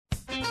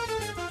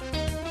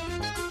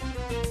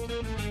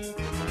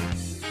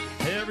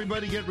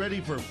everybody, get ready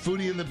for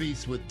Foodie and the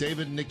Beast with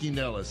David and Nikki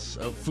Nellis.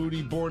 A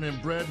foodie born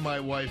and bred, my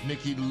wife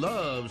Nikki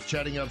loves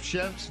chatting up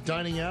chefs,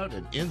 dining out,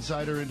 and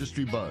insider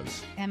industry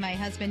buzz. And my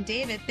husband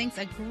David thinks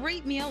a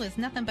great meal is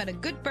nothing but a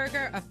good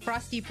burger, a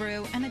frosty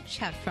brew, and a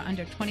chef for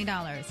under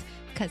 $20.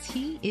 Because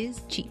he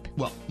is cheap.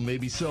 Well,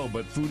 maybe so,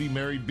 but foodie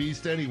married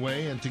beast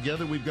anyway, and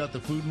together we've got the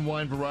food and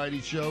wine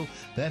variety show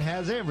that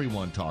has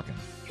everyone talking.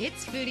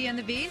 It's Foodie and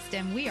the Beast,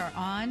 and we are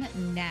on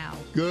now.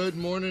 Good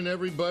morning,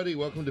 everybody.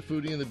 Welcome to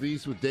Foodie and the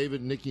Beast with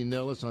David and Nikki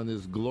Nellis on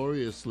this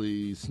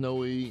gloriously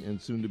snowy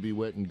and soon-to-be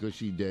wet and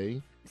gushy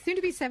day. Soon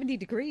to be 70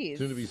 degrees.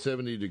 Soon to be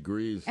 70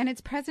 degrees. And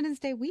it's President's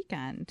Day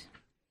weekend.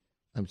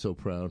 I'm so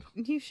proud.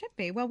 You should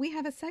be. Well, we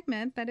have a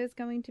segment that is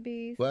going to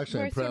be. Well,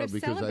 actually, I'm proud sort of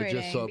because I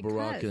just saw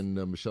Barack because...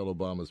 and Michelle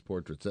Obama's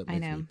portraits. That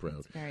makes me proud.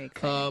 It's very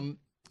exciting.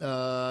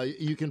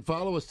 You can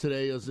follow us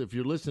today, as if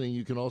you're listening.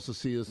 You can also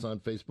see us on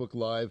Facebook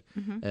Live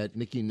at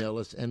Nikki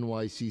Nellis,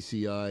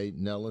 NYCCI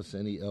Nellis,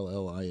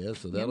 Nellis.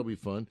 So that'll be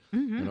fun.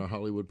 And our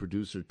Hollywood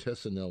producer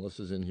Tessa Nellis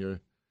is in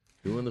here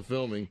doing the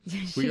filming.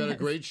 We got a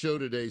great show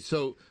today.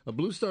 So,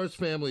 Blue Stars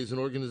Family is an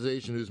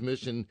organization whose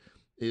mission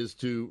is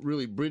to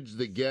really bridge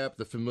the gap,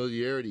 the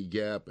familiarity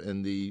gap,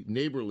 and the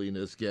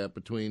neighborliness gap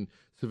between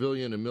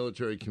civilian and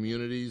military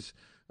communities.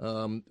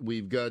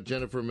 We've got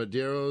Jennifer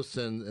Medeiros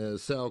and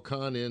Sal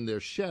Khan in. They're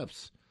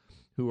chefs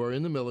who are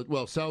in the military.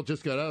 Well, Sal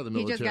just got out of the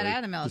military. He just got out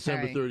of the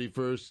military. December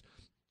 31st.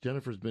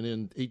 Jennifer's been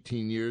in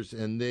 18 years,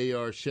 and they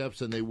are chefs,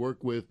 and they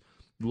work with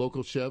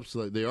local chefs.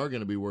 Like they are going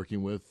to be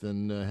working with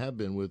and have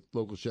been with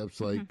local chefs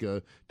like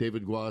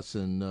David Guas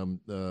and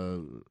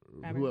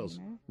who else?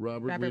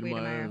 Robert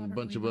Wiedemeyer and a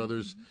bunch of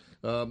others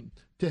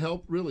to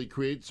help really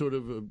create sort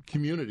of a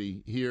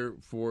community here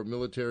for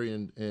military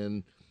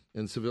and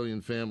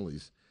civilian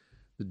families.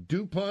 The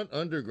DuPont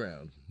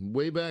Underground,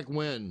 way back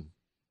when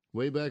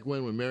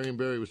Marion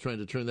Barry was trying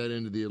to turn that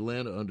into the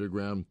Atlanta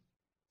Underground,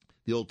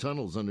 the old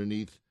tunnels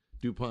underneath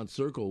DuPont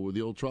Circle with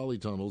the old trolley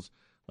tunnels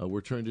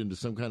were turned into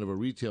some kind of a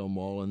retail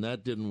mall, and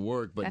that didn't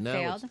work. But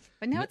now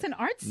it's an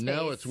art space.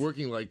 Now it's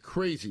working like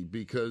crazy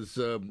because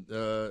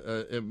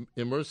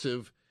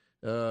Immersive,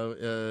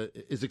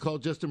 is it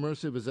called just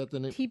Immersive? Is that the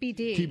name?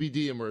 TBD.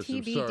 TBD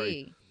Immersive,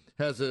 sorry.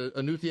 Has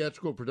a new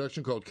theatrical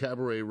production called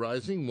Cabaret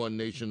Rising, One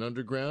Nation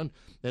Underground,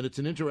 and it's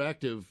an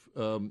interactive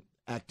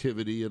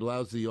activity. It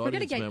allows the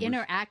audience We're going to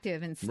get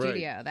interactive in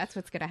studio. Right. That's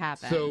what's going to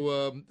happen.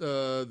 So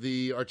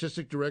the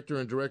artistic director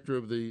and director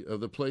of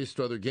the play,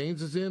 Strother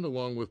Gaines, is in,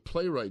 along with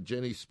playwright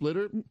Jenny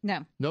Splitter.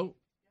 No.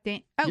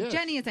 Yes.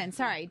 Jenny is in.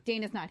 Sorry,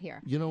 Dana's not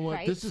here. You know what?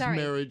 Right? This is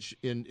marriage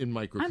in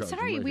microcosm. I'm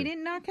sorry, we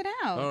didn't knock it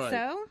out. All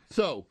right.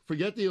 So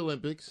forget the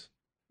Olympics,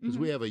 because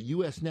we have a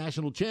U.S.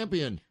 national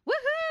champion. Woohoo!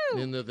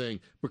 In the thing.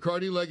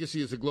 Bacardi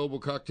Legacy is a global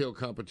cocktail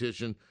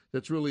competition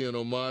that's really an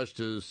homage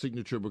to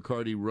signature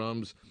Bacardi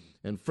rums.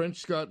 And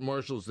French Scott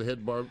Marshall's the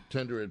head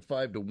bartender at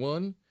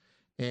 5-1,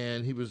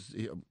 and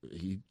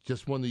he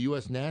just won the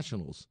U.S.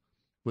 Nationals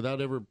without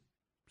ever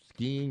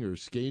skiing or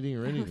skating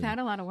or anything. Without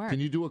a lot of work. Can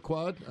you do a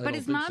quad? But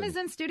his mom is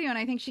in studio, and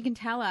I think she can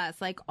tell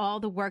us like all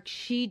the work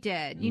she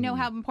did. You know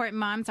how important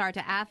moms are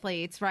to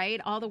athletes,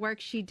 right? All the work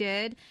she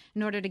did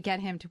in order to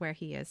get him to where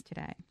he is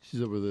today.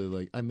 She's over there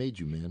like, I made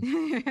you, man.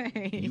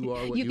 You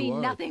are what You'd be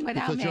nothing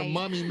without me. Because your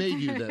mommy made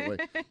you that way.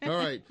 All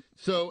right.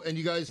 So, and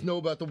you guys know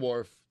about the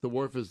Wharf. The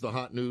Wharf is the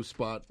hot new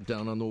spot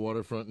down on the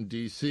waterfront in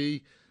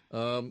D.C.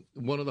 One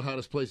of the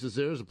hottest places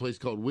there is a place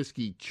called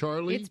Whiskey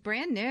Charlie. It's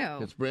brand new.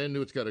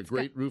 It's got a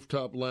great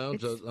rooftop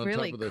lounge it's on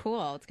really top of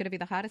cool. It's going to be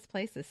the hottest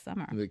place this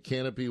summer. The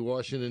Canopy,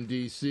 Washington,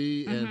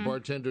 D.C., and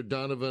bartender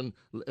Donovan,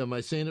 am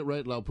I saying it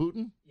right,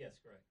 Lauputin? Yes,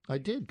 correct. I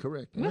did,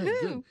 correct. Woohoo!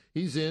 Right, good.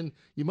 He's in.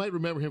 You might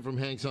remember him from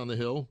Hanks on the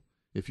Hill,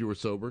 if you were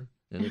sober.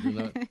 And if you're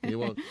not, you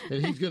won't.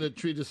 And he's going to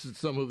treat us to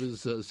some of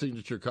his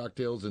signature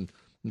cocktails and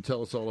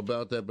tell us all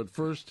about that. But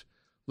first,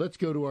 let's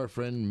go to our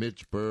friend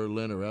Mitch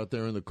Berliner out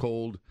there in the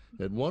cold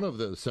at one of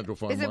the Central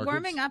Farm Markets. Is it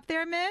warming up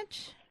there,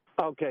 Mitch?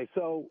 Okay,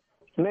 so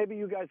maybe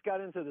you guys got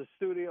into the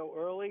studio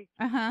early.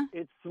 Uh-huh.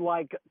 It's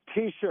like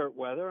T-shirt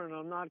weather, and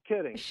I'm not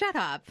kidding. Shut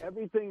up.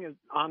 Everything is,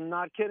 I'm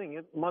not kidding.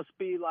 It must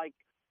be like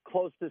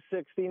close to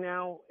 60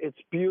 now. It's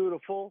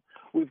beautiful.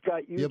 We've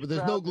got Yeah, but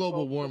there's no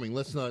global warming.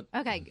 Let's not.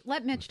 Okay,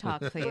 let Mitch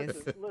talk, please.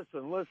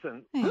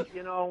 Listen.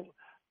 You know,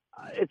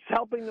 it's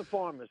helping the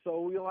farmers,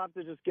 so we'll have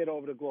to just get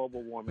over the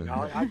global warming.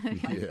 I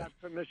got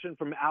permission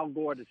from Al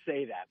Gore to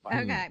say that.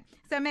 Okay.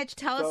 So, Mitch,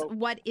 tell us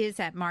what is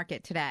at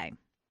market today.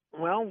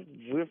 Well,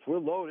 we're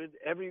loaded.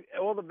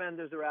 All the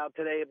vendors are out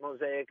today at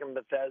Mosaic and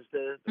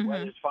Bethesda. The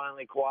weather's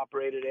finally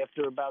cooperated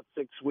after about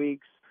 6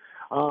 weeks.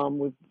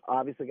 We've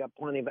obviously got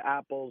plenty of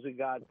apples. We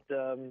got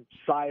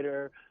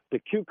cider. The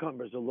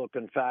cucumbers are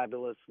looking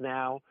fabulous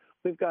now.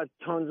 We've got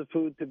tons of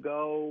food to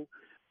go.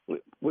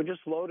 We're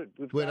just loaded.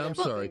 Wait, I'm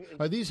sorry.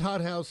 Are these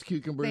hothouse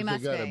cucumbers? They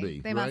must gotta be.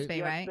 They right? must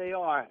be, right? Yes, they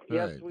are.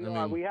 Yes, right. we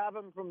are. We have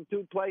them from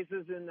two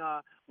places in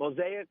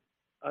Mosaic,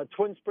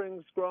 Twin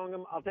Springs, growing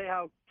them. I'll tell you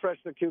how fresh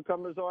the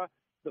cucumbers are.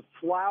 The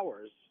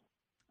flowers.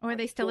 Or are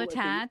they still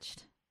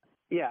attached?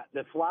 Yeah,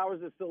 the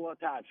flowers are still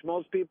attached.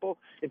 Most people,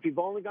 if you've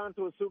only gone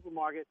to a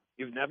supermarket,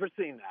 you've never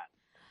seen that.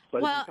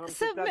 But Well, if you come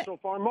so to Central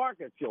Farm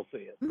Markets, you'll see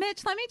it.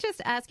 Mitch, let me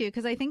just ask you,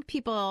 because I think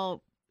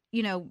people,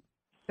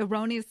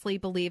 erroneously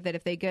believe that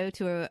if they go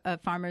to a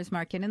farmer's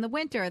market in the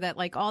winter, that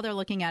like all they're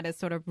looking at is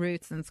sort of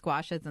roots and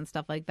squashes and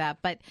stuff like that.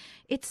 But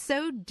it's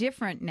so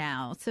different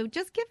now. So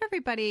just give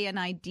everybody an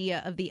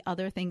idea of the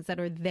other things that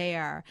are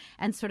there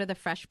and sort of the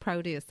fresh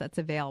produce that's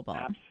available.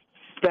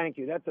 Thank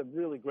you. That's a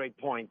really great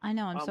point. I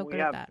know. I'm so good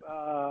at that.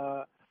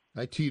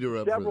 I teeter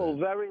up Several for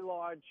that. very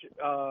large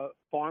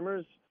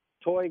farmers,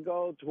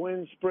 Toigo,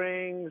 Twin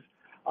Springs,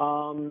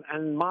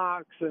 and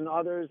Mox and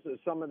others.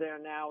 Some are there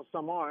now,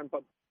 some aren't,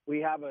 but we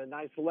have a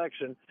nice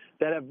selection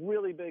that have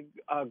really big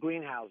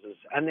greenhouses,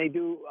 and they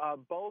do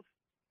both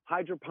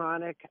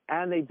hydroponic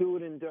and they do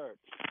it in dirt.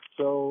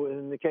 So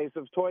in the case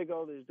of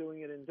Toigo, they're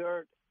doing it in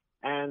dirt,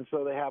 and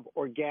so they have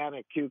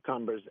organic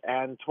cucumbers.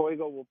 And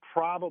Toigo will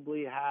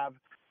probably have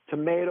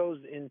tomatoes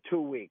in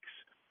 2 weeks.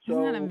 So,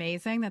 Isn't that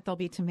amazing that there'll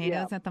be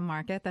tomatoes at the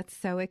market? That's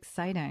so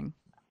exciting.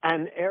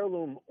 And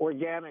heirloom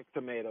organic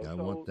tomatoes. I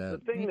so want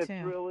that. The thing Me that's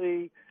too.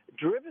 really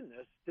driven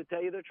this, to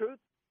tell you the truth,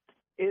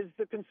 is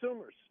the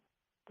consumers.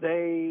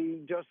 They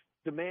just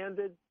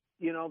demanded,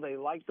 they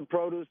like the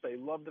produce. They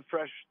love the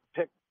fresh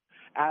pick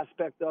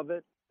aspect of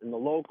it and the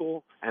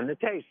local and the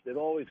taste. It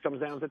always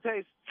comes down to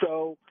taste.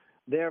 So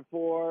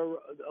therefore,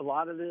 a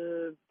lot of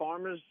the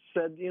farmers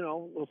said,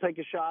 we'll take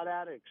a shot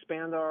at it,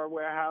 expand our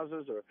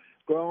warehouses or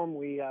grow them.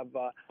 We have,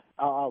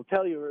 I'll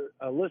tell your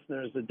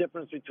listeners the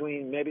difference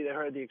between, maybe they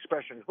heard the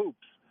expression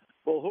hoops.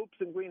 Well, hoops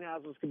and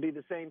greenhouses can be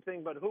the same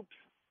thing, but hoops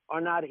are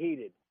not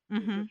heated.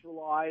 It just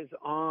relies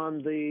on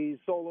the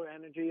solar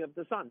energy of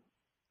the sun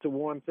to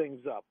warm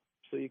things up.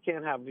 So you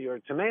can't have your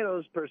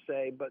tomatoes per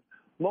se, but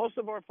most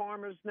of our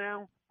farmers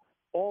now,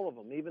 all of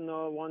them, even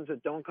the ones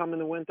that don't come in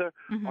the winter,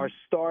 are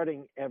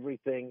starting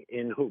everything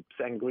in hoops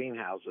and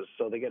greenhouses.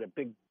 So they get a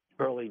big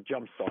early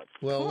jump start.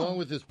 Well, along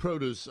with this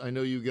produce, I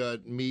know you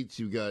got meats,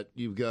 you got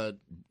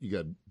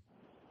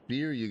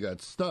beer, you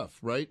got stuff,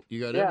 right? You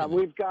got everything.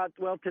 We've got,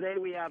 today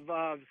we have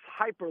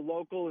hyper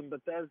local in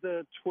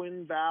Bethesda,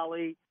 Twin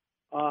Valley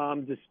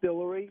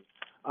Distillery.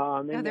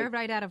 They're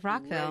right out of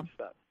Rockville.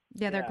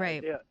 Yeah, they're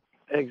great. Yeah,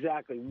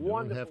 exactly. You don't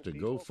Wonderful have to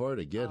people. go far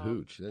to get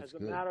hooch. That's As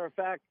good. a matter of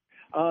fact,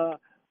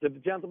 the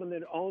gentleman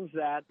that owns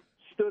that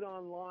stood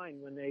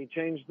online when they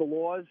changed the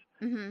laws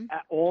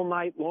all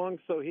night long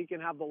so he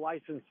can have the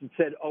license that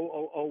said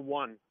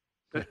 0001.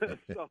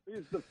 So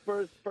he's the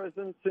first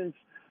person since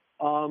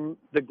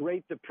the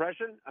Great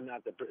Depression,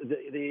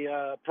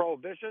 the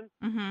Prohibition,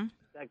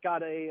 that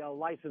got a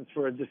license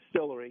for a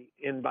distillery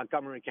in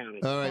Montgomery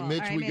County. All right, Cool.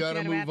 Mitch, All right, we Mitch, got to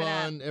we gotta move wrap it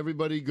up. on.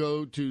 Everybody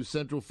go to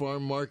Central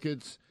Farm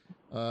Markets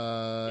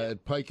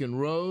at Pike and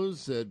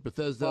Rose at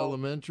Bethesda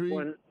Elementary.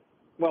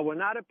 We're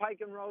not at Pike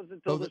and Rose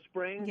until the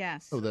spring.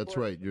 Yes. Oh, that's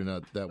right. You're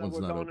not. That one's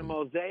we're not going open. to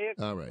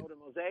Mosaic. All right. Go to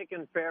Mosaic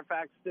in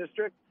Fairfax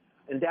District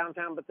in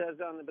downtown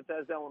Bethesda on the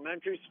Bethesda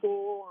Elementary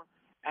School.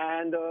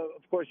 And,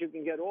 of course, you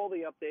can get all the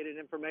updated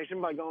information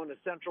by going to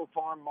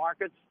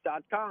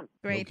centralfarmmarkets.com.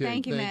 Great. Okay,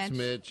 Thank you, thanks, Mitch.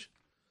 Mitch.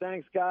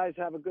 Thanks, guys.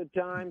 Have a good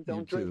time.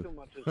 Don't drink too. too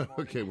much this morning.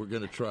 Okay, we're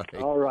going to try.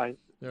 All right.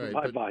 All right.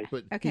 Bye-bye.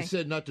 But Okay. he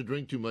said not to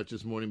drink too much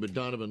this morning. But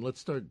Donovan, let's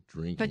start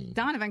drinking. But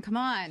Donovan, come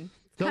on.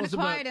 Tell Kind us of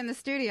about- quiet in the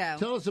studio.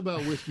 Tell us about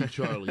Whiskey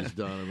Charlie's,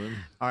 Donovan.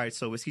 All right,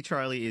 so Whiskey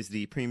Charlie is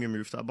the premium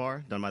rooftop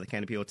bar done by the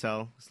Canopy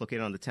Hotel. It's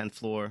located on the 10th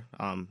floor.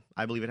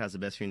 I believe it has the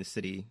best view in the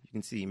city. You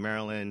can see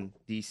Maryland,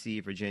 D.C.,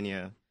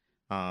 Virginia.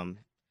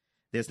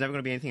 There's never going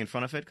to be anything in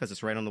front of it because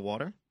it's right on the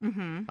water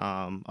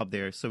up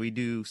there. So we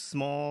do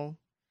small,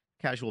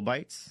 casual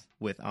bites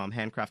with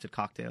handcrafted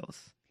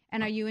cocktails.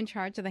 And are you in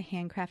charge of the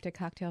handcrafted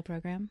cocktail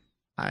program?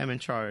 I am in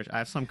charge. I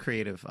have some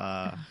creative,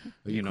 Are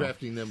you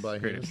crafting them by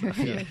creative hand?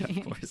 stuff. Yeah,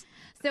 of course.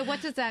 So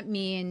what does that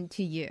mean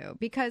to you?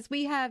 Because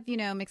we have,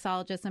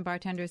 mixologists and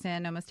bartenders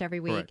in almost every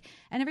week, Correct.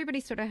 and everybody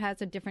sort of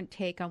has a different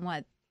take on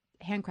what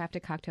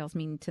handcrafted cocktails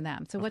mean to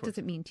them. So what does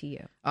it mean to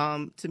you?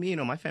 To me,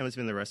 my family's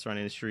been in the restaurant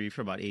industry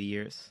for about 80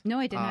 years. No,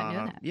 I did not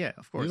know that. Yeah,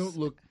 of course. You don't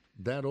look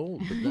that old,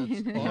 but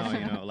that's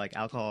awesome. No, like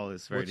alcohol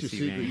is very What's your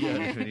deceiving.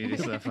 secret?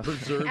 Yeah.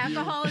 Preserve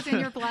Alcohol is in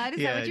your blood? Is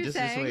that what you're just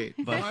saying? wait.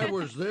 you. But I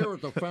was there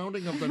at the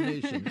founding of the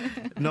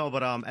nation. no,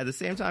 but at the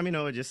same time,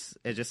 it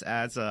just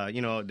adds a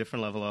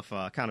different level of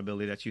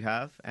accountability that you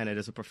have, and it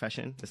is a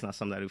profession. It's not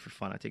something I do for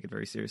fun. I take it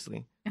very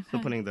seriously. So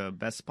putting the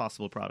best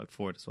possible product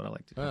forward is what I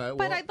like to do. All right. But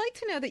Well, I'd like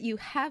to know that you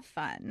have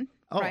fun.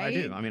 Oh, right? I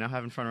do. I'm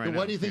having fun right now.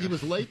 why do you think he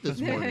was late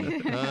this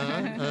morning?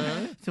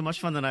 Too much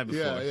fun the night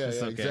before. Yeah,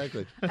 It's okay.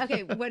 exactly.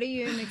 Okay, what are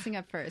you mixing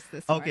up first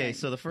this morning? Okay,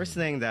 so the first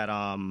thing that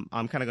I'm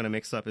kind of going to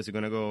mix up is we're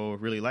going to go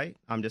really light.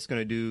 I'm just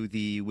going to do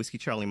the Whiskey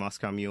Charlie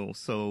Moscow Mule.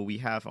 So we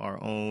have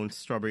our own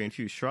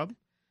strawberry-infused shrub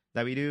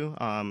that we do.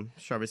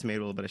 Shrub is made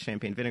with a little bit of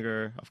champagne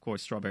vinegar. Of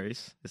course,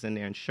 strawberries is in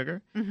there and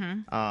sugar.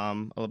 A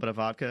little bit of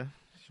vodka,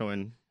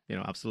 showing,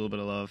 absolute bit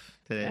of love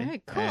today. All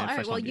right, cool. and All right,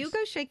 fresh well, lime you juice.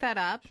 go shake that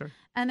up, Sure.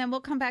 and then we'll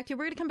come back to you.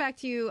 We're going to come back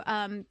to you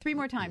 3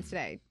 more times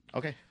today.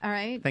 Okay. All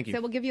right? Thank you. So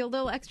we'll give you a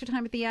little extra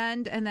time at the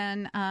end, and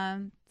then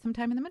some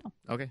time in the middle.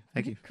 Okay.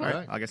 Thank you. Cool. All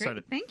right. I'll get Great.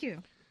 started. Thank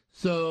you.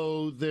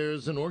 So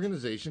there's an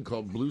organization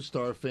called Blue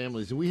Star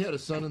Families, and we had a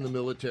son in the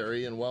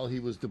military, and while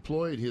he was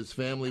deployed, his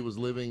family was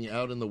living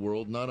out in the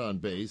world, not on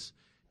base,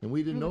 and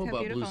we didn't know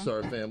about Blue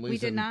Star Families. We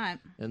did not.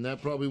 And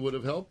that probably would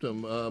have helped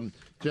him.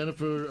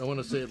 Jennifer, I want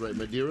to say it right,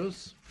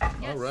 Medeiros? Yes,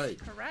 all right.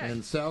 correct.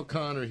 And Sal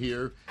Connor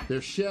here.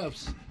 They're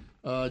chefs.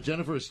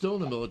 Jennifer is still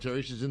in the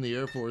military. She's in the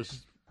Air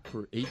Force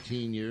for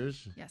 18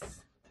 years.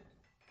 Yes.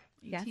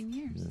 Yes. 18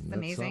 years. And that's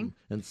amazing.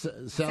 something.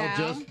 And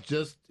Sal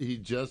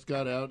just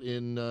got out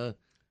in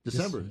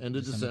December, end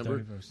of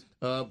December.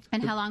 31st.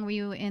 And how long were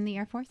you in the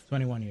Air Force?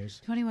 21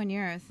 years. 21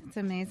 years. It's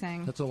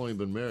amazing. That's how long you've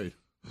been married.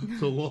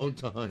 It's a long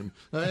time.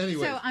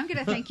 Anyway. So I'm going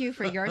to thank you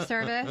for your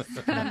service,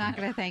 but I'm not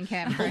going to thank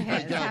him for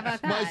his. God, How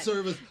about that? my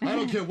service. I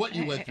don't care what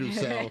you went through,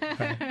 Sal.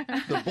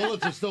 The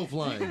bullets are still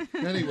flying.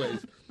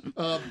 Anyways,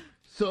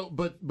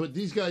 but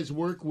these guys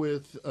work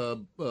with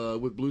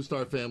Blue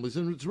Star Families,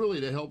 and it's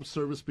really to help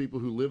service people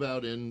who live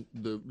out in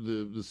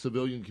the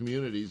civilian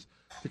communities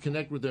to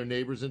connect with their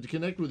neighbors and to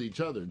connect with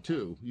each other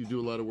too. You do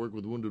a lot of work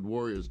with wounded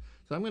warriors,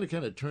 so I'm going to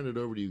kind of turn it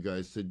over to you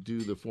guys to do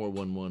the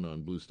 411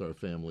 on Blue Star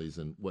Families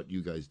and what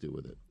you guys do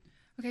with it.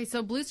 Okay,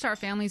 so Blue Star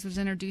Families was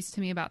introduced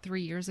to me about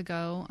 3 years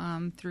ago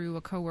through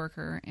a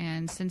coworker,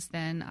 and since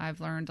then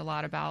I've learned a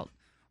lot about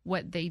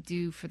what they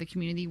do for the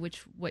community,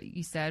 which what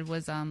you said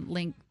was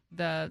link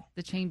the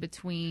chain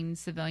between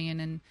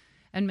civilian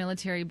and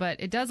military, but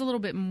it does a little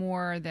bit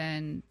more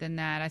than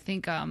that. I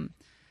think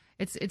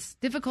it's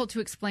difficult to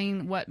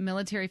explain what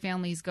military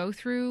families go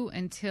through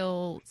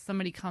until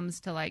somebody comes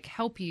to like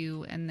help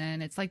you, and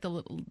then it's like the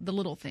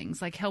little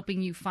things, like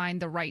helping you find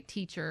the right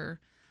teacher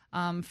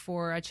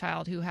for a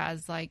child who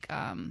has like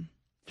a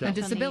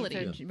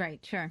disability. Right,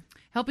 sure.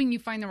 Helping you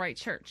find the right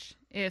church.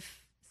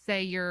 If,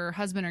 say, your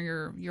husband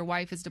or your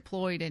wife is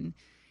deployed and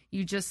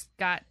you just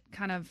got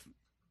kind of,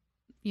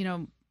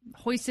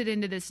 hoisted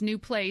into this new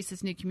place,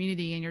 this new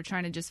community, and you're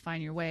trying to just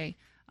find your way.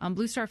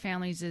 Blue Star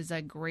Families is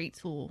a great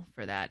tool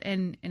for that,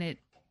 and it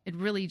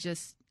really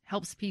just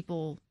helps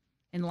people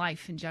in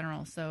life in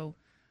general. So,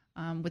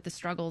 with the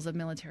struggles of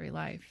military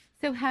life.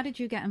 So, how did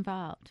you get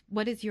involved?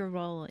 What is your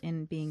role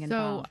in being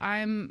involved?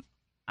 So,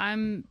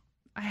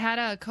 I had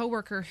a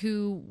coworker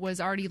who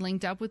was already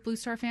linked up with Blue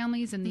Star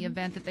Families in the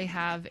event that they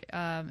have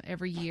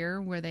every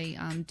year, where they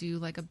do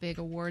like a big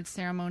awards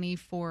ceremony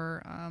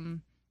for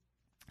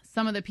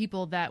some of the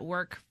people that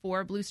work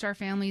for Blue Star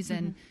Families,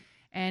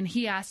 and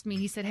he asked me,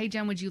 he said, "Hey,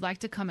 Jen, would you like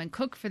to come and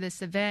cook for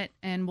this event?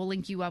 And we'll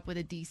link you up with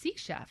a DC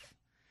chef."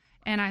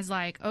 And I was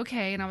like,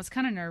 okay. And I was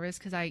kind of nervous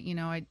because I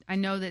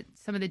know that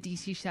some of the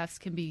DC chefs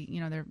can be,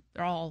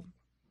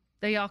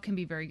 they all can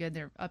be very good.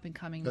 They're up and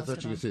coming. I thought you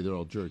were going to say they're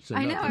all jerks.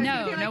 I know.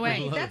 No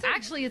way.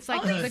 Actually, it's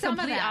like the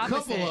complete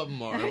opposite. A couple of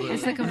them are.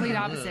 It's the complete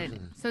opposite.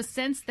 So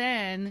since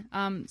then,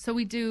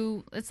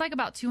 it's like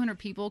about 200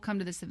 people come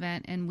to this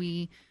event, and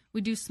we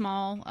do a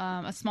small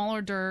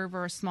hors d'oeuvre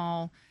or a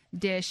small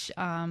dish,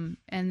 and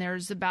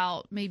there's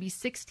about maybe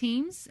 6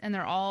 teams, and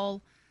they're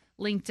all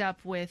linked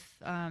up with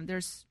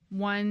there's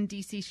one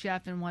DC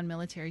chef and one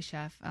military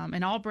chef,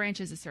 and all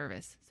branches of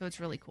service. So it's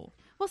really cool.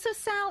 Well, so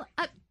Sal,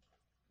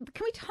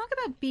 can we talk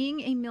about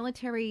being a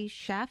military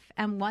chef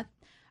and what?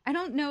 I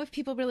don't know if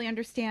people really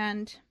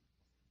understand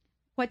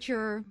what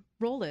your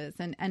role is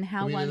and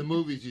how in the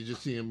movies you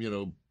just see them,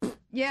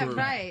 Yeah,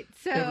 right.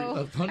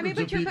 So hundreds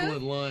of people both,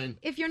 in line.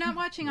 If you're not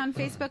watching on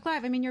Facebook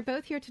Live, you're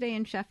both here today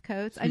in chef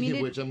coats. Speaking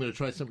of which, I'm going to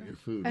try some of your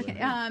food. Okay.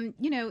 Right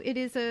it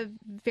is a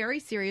very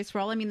serious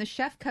role. The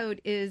chef coat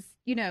is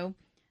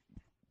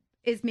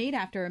made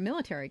after a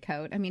military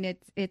coat.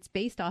 It's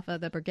based off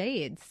of the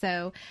brigades.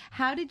 So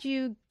how did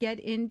you get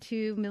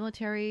into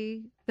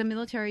the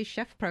military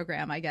chef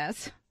program, I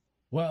guess?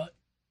 Well,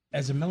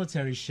 as a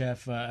military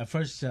chef, I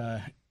first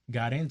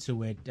got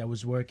into it. I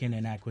was working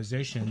in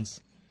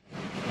acquisitions,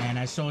 and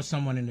I saw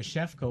someone in the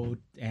chef coat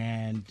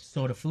and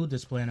saw the food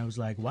display, and I was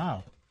like,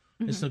 wow,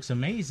 this looks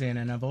amazing.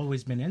 And I've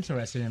always been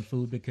interested in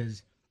food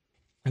because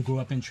I grew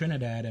up in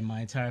Trinidad, and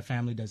my entire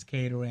family does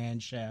catering,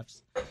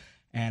 chefs.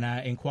 And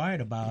I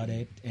inquired about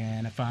it,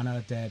 and I found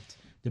out that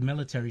the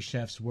military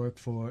chefs work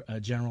for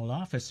general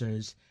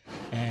officers,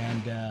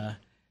 and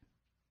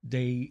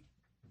they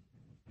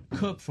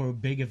cook for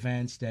big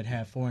events that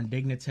have foreign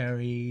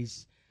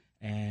dignitaries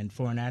and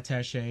foreign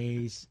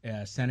attaches,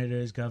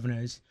 senators,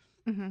 governors.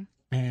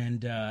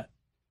 And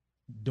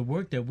the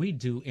work that we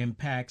do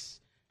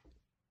impacts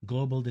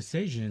global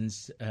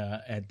decisions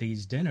at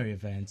these dinner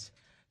events.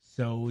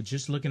 So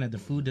just looking at the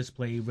food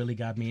display really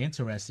got me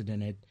interested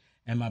in it.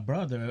 And my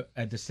brother,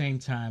 at the same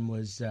time,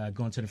 was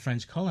going to the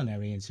French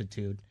Culinary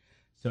Institute.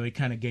 So it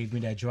kind of gave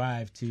me that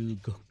drive to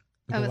go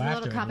there's a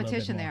after little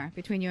competition there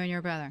between you and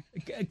your brother.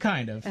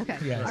 Kind of. Okay.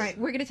 Yes. All right.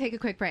 We're going to take a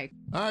quick break.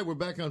 All right. We're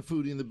back on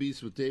Foodie and the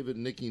Beast with David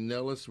and Nikki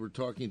Nellis. We're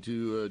talking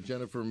to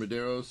Jennifer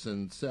Medeiros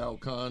and Sal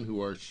Khan,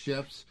 who are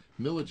chefs,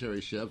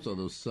 military chefs,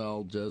 although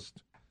Sal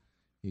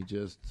he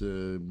just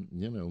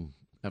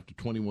after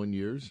 21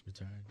 years,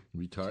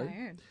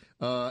 retired.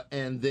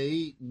 And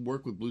they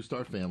work with Blue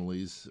Star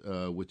Families,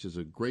 which is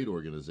a great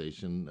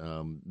organization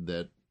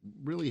that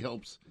really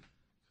helps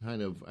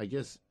kind of, I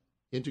guess,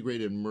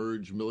 integrate and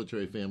merge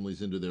military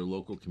families into their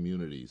local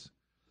communities.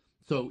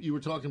 So you were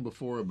talking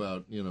before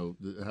about,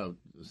 how,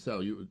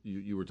 Sal,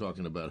 you were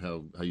talking about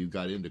how you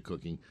got into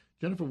cooking.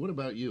 Jennifer, what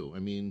about you? I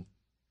mean,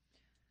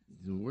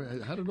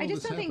 how did all I this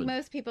just don't happen? think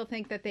most people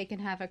think that they can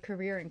have a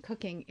career in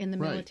cooking in the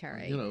Right.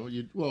 military.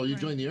 You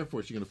join the Air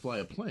Force, you're going to fly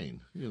a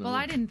plane. Well,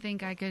 I didn't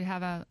think I could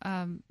have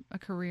a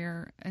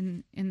career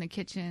in the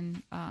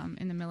kitchen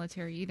in the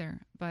military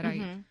either. But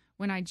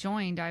when I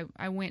joined,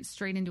 I went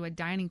straight into a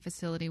dining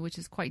facility, which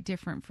is quite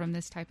different from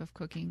this type of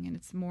cooking, and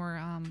it's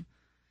more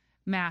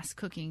mass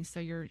cooking. So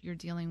you're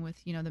dealing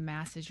with the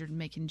masses. You're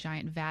making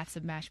giant vats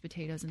of mashed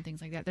potatoes and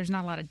things like that. There's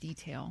not a lot of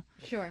detail.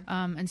 Sure.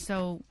 And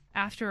so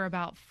after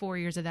about 4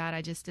 years of that,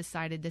 I just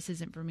decided this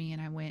isn't for me,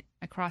 and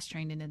I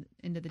cross-trained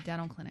into the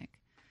dental clinic.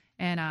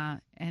 And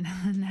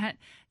that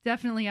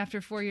definitely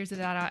after 4 years of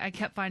that, I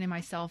kept finding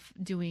myself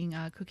doing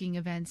cooking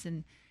events,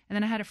 and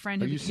then I had a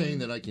friend. Are you saying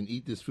that I can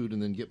eat this food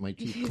and then get my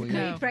teeth cleaned?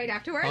 No. Right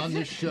afterwards? On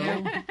this show?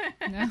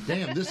 No.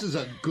 Damn, this is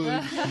a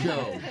good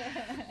show.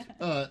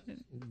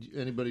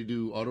 Anybody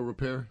do auto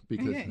repair?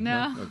 Because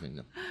No. Okay,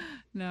 no.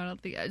 No, I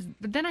don't think.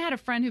 But then I had a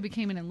friend who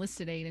became an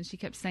enlisted aide, and she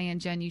kept saying,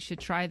 "Jen, you should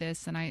try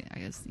this." And I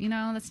guess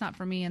that's not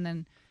for me. And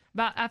then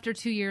about after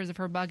 2 years of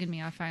her bugging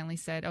me, I finally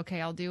said,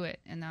 "Okay, I'll do it."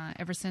 And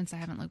ever since, I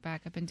haven't looked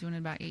back. I've been doing it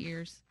about 8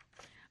 years.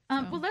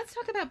 Well, let's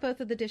talk about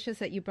both of the dishes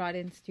that you brought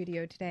in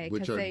studio today.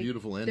 Which 'cause are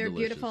beautiful and they're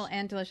delicious. beautiful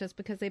and delicious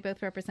because they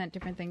both represent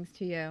different things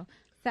to you.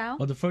 Sal?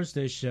 Well, the first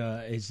dish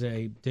is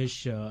a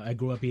dish I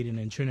grew up eating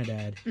in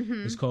Trinidad.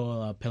 It's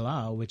called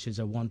pilau, which is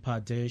a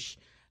one-pot dish.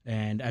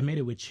 And I made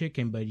it with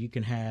chicken, but you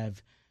can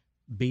have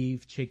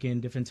beef, chicken,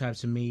 different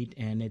types of meat.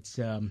 And it's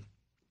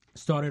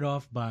started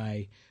off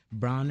by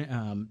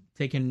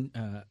taking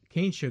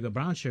cane sugar,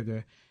 brown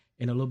sugar,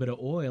 in a little bit of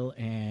oil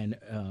and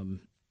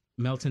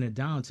melting it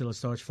down till it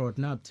starts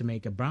frothing up to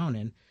make a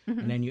browning.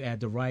 And then you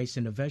add the rice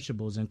and the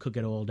vegetables and cook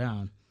it all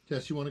down.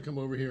 Tess, you want to come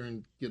over here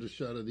and get a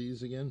shot of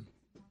these again?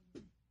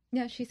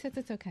 Yeah, she says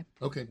it's okay.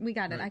 Okay. We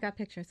got it. All right. I got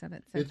pictures of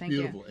it. So It's thank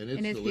beautiful, you. and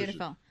it's it's delicious.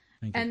 beautiful.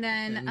 Thank you. And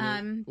then,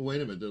 And wait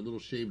a minute, the little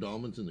shaved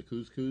almonds and the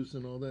couscous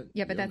and all that?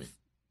 yeah, but Yummy.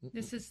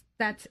 This is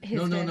that's his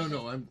No, dish.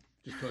 I'm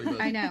just talking about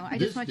I know. I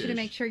this just want you to dish.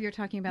 make sure you're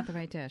talking about the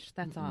right dish.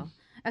 That's all.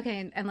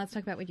 Okay, and let's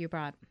talk about what you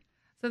brought.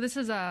 so. This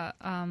is a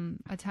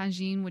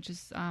tagine, which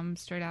is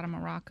straight out of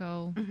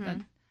Morocco.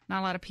 That not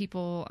a lot of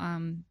people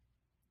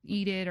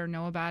eat it or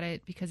know about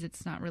it because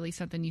it's not really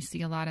something you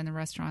see a lot in the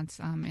restaurants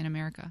in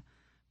America.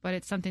 But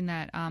it's something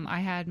that I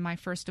had my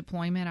first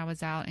deployment. I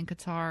was out in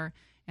Qatar,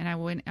 and I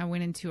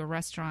went into a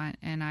restaurant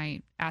and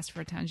I asked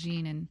for a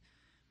tagine,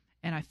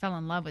 and I fell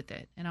in love with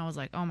it. And I was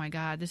like, oh my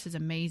God, this is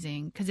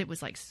amazing, because it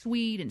was like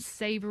sweet and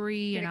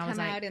savory. Did and it I come was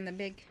like, out in the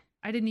big?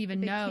 I didn't even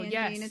big know. canteen?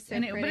 Yes, It's so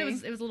but it pretty.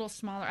 was a little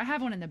smaller. I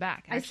have one in the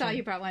back. I saw actually.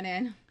 you brought one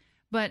in.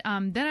 But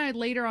then I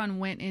later on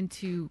went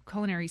into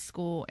culinary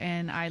school,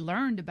 and I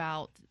learned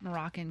about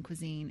Moroccan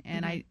cuisine,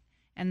 and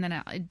then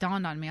it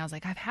dawned on me. I was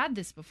like, I've had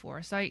this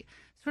before, so I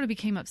sort of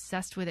became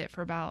obsessed with it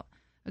for about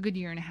a good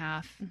year and a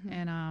half,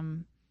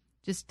 and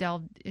just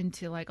delved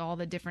into like all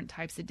the different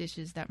types of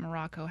dishes that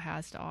Morocco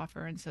has to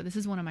offer. And so this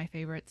is one of my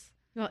favorites.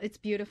 Well, it's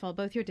beautiful.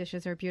 Both your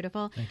dishes are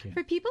beautiful. Thank you.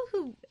 For people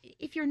who,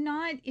 if you're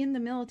not in the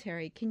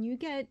military, can you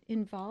get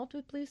involved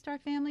with Blue Star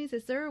Families?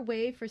 Is there a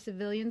way for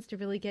civilians to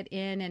really get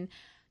in? And,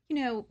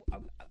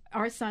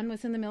 our son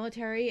was in the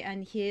military,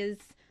 and his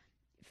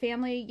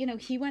family,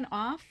 he went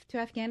off to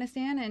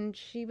Afghanistan, and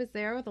she was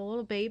there with a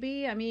little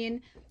baby. I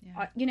mean,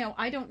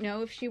 I don't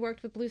know if she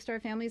worked with Blue Star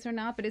Families or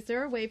not, but is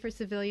there a way for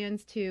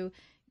civilians to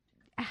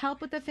help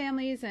with the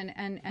families and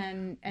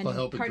Well,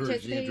 help encourage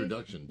participate? the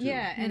introduction, too.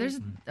 Yeah, And there's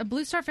a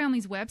Blue Star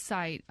Families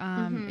website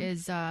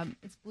is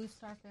it's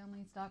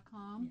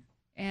bluestarfamilies.com.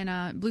 And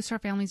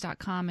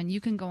bluestarfamilies.com, and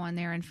you can go on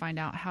there and find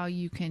out how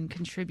you can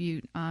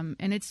contribute.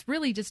 And it's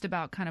really just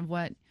about kind of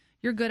what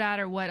you're good at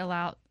or what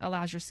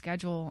allows your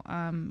schedule.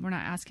 We're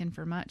not asking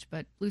for much,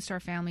 but Blue Star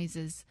Families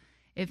is,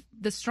 if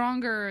the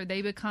stronger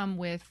they become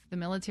with the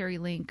military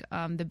link,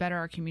 the better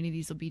our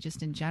communities will be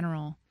just in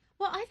general.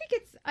 Well, I think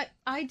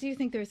I do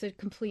think there's a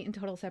complete and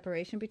total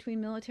separation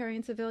between military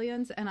and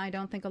civilians, and I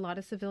don't think a lot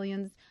of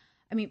civilians,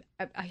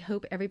 I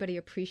hope everybody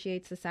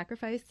appreciates the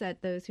sacrifice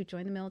that those who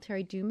join the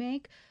military do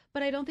make,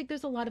 but I don't think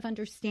there's a lot of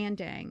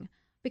understanding,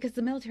 because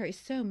the military is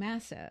so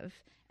massive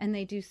and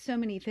they do so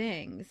many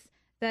things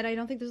that I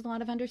don't think there's a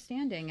lot of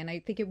understanding, and I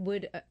think it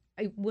would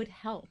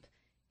help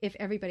if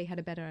everybody had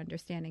a better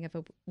understanding of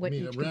what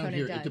each around component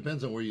here, does. it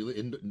depends on where you live.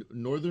 In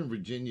Northern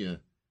Virginia,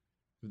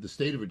 the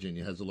state of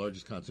Virginia has the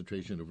largest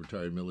concentration of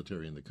retired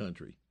military in the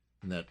country,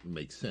 and that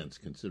makes sense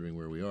considering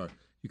where we are.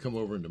 You come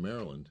over into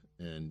Maryland,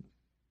 and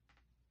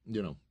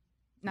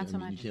Not so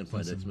much. You can't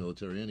find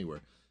ex-military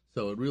anywhere,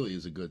 so it really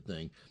is a good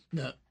thing.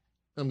 Now,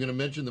 I'm going to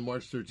mention the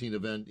March 13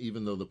 event,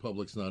 even though the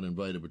public's not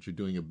invited, but you're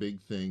doing a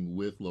big thing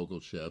with local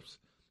chefs.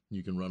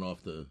 You can run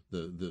off the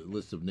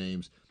list of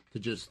names to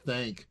just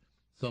thank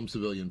some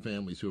civilian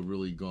families who have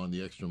really gone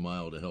the extra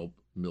mile to help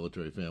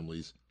military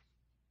families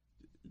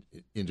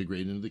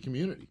integrate into the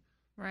community.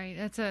 Right.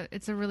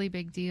 It's a really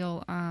big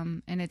deal.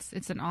 And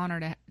it's an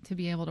honor to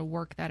be able to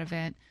work that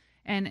event.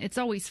 And it's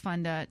always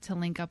fun to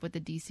link up with the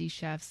DC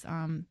chefs.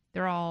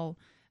 They're all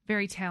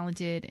very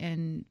talented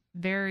and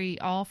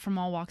all from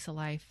all walks of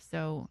life.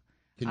 So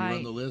can you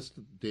run the list?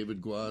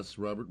 David Guas,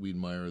 Robert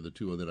Wiedemeyer are the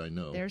two that I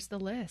know. There's the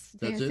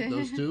list. That's it?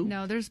 Those two?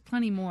 No, there's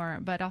plenty more,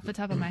 but off the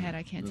top of my head,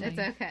 I can't tell It's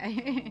you.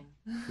 okay.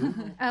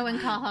 Oh, and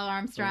Cathal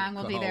Armstrong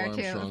will be there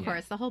too, Armstrong. of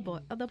course. The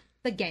whole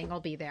the gang will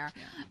be there.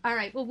 All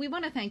right. Well, we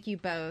want to thank you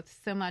both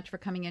so much for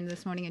coming in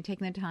this morning and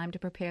taking the time to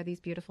prepare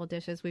these beautiful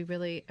dishes. We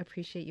really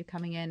appreciate you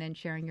coming in and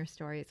sharing your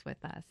stories with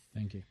us.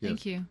 Thank you.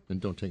 Thank you. And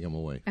don't take them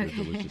away. They're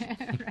delicious.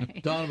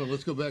 Right. Donovan,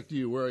 let's go back to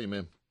you. Where are you,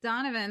 man?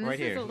 Donovan, this Right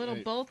is here. a little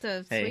bolt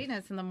of Hey.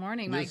 sweetness in the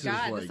morning. My This is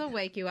God, like- this will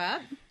wake you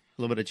up. A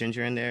little bit of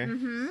ginger in there.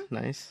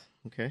 Nice.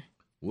 Okay.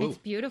 Whoa. It's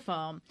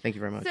beautiful. Thank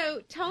you very much.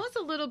 So tell us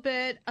a little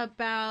bit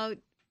about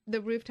the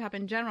rooftop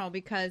in general,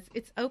 because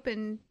it's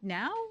open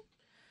now.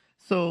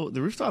 So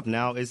the rooftop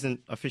now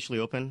isn't officially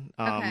open.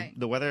 Okay.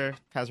 The weather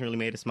hasn't really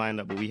made its mind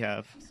up, but we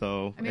have.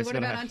 So I mean, it's what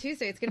gonna about have- on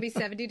Tuesday? It's going to be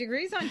 70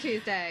 degrees on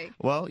Tuesday.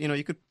 Well,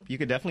 you could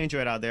definitely enjoy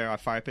it out there. Our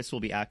fire pits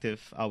will be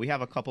active. We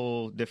have a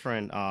couple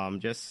different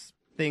just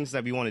things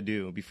that we want to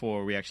do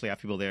before we actually have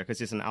people there, because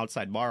there's an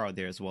outside bar out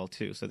there as well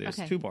too. So there's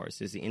Okay. two bars.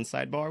 There's the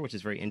inside bar, which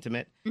is very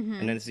intimate, and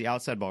then there's the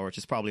outside bar, which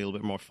is probably a little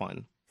bit more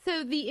fun.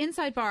 So the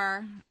inside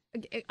bar,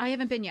 I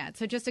haven't been yet.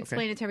 So just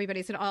explain it to everybody.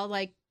 Is it all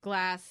like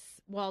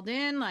glass walled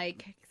in?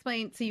 Like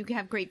explain so you can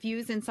have great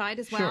views inside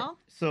as well.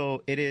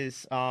 So it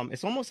is.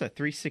 It's almost a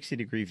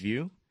 360-degree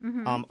view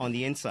on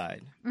the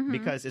inside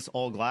because it's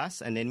all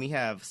glass, and then we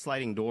have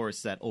sliding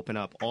doors that open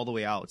up all the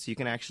way out, so you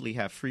can actually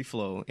have free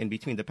flow in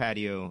between the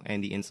patio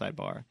and the inside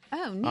bar.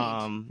 Oh,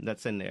 neat.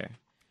 That's in there.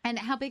 And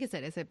how big is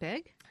it? Is it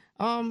big?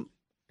 I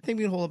think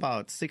we can hold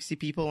about 60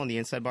 people on the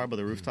inside bar, but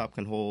the rooftop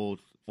can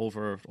hold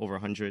over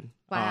 100.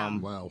 Wow.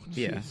 Wow.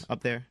 Yeah, Jeez.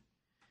 up there.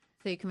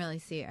 So you can really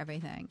see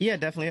everything. Yeah,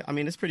 definitely. I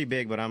mean, it's pretty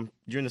big, but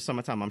during the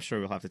summertime, I'm sure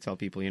we'll have to tell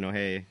people,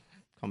 hey,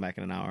 come back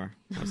in an hour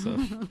or so,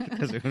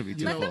 because they're going to be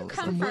too Let them full.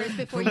 come first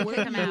before you kick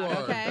them out,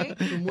 okay?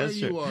 From where That's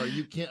you true. are,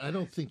 you can't. I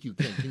don't think you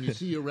can. Can you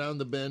see around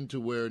the bend to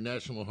where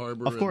National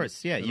Harbor? Of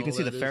course, yeah. and You can all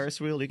see the that is? Ferris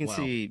wheel. You can Wow.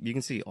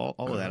 see all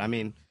of that. I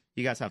mean,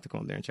 you guys have to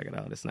come there and check it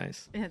out. It's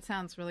nice. It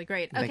sounds really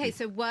great. Thank Okay, you.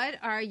 so what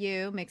are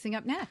you mixing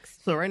up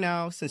next? So right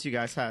now, since you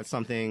guys had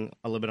something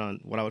a little bit on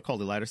what I would call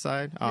the lighter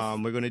side,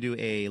 we're going to do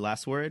a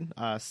last word,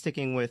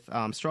 sticking with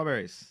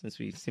strawberries, since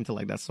we seem to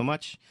like that so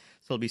much.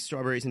 So it'll be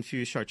strawberries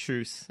infused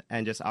chartreuse,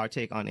 and just our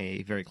take on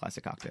a very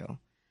classic cocktail.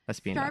 That's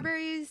being done.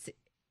 Strawberries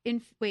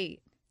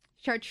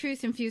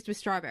chartreuse infused with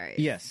strawberries.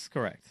 Yes,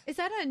 correct. Is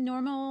that a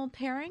normal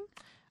pairing?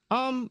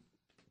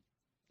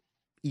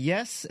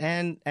 Yes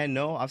and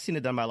no. I've seen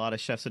it done by a lot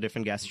of chefs of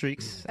different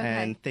gastriques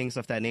and things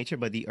of that nature,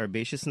 but the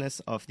herbaceousness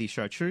of the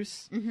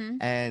chartreuse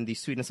and the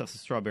sweetness of the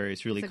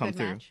strawberries really It's a come good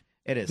through. match.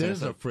 It is.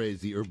 There's and a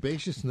phrase: the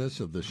herbaceousness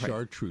of the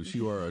chartreuse.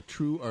 You are a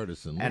true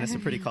artisan. and it's a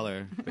pretty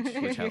color,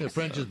 which helps. The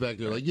French is back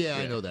there, like,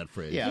 I know that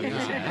phrase. Yeah.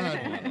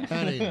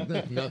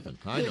 That's nothing.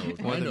 I know.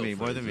 More I than know me,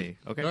 more phrases. than me.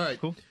 Okay, All right.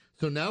 cool.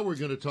 So now we're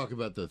going to talk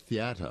about the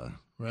theater,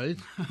 right?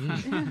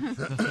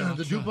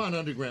 The DuPont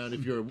Underground,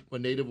 if you're a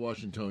native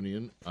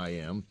Washingtonian, I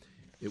am.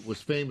 It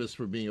was famous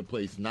for being a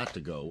place not to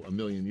go a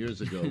million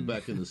years ago,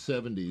 back in the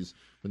 70s,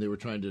 when they were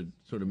trying to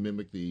sort of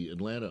mimic the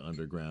Atlanta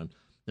Underground.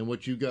 And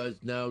what you guys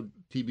now,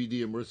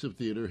 TBD Immersive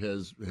Theater,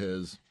 has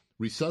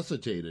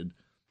resuscitated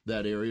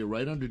that area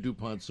right under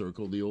DuPont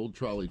Circle, the old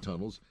trolley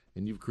tunnels,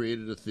 and you've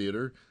created a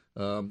theater.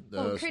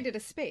 Created a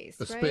space,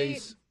 A right?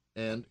 space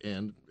and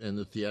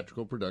the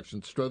theatrical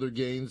production. Strother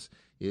Gaines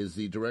is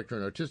the director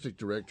and artistic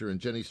director, and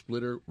Jenny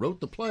Splitter wrote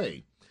the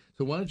play.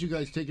 So why don't you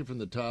guys take it from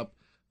the top?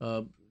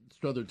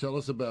 Strother, tell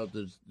us about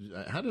this.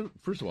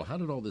 First of all, how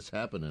did all this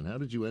happen, and how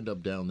did you end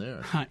up down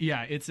there?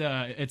 Yeah, it's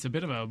a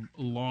bit of a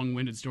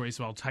long-winded story,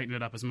 so I'll tighten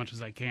it up as much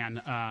as I can.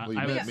 Well,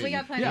 you met me. we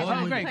got plenty Yeah, of oh,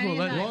 time. great, Plenty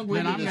cool. of time.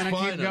 Long-winded Then I'm is going to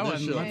fine keep on going.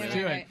 this show, Let's man.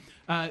 do Right.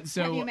 it.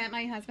 So Have you met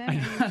my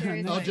husband?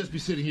 Seriously. I'll just be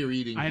sitting here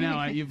eating. I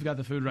know you've got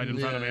the food right in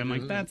front of me. I'm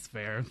like, that's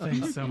fair.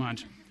 Thanks so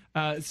much.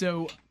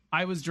 So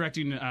I was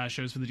directing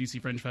shows for the DC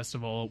Fringe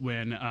Festival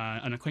when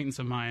an acquaintance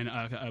of mine,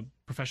 a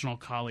professional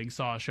colleague,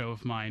 saw a show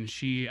of mine.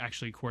 She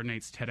actually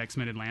coordinates TEDx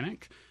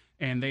Mid-Atlantic,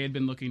 and they had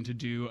been looking to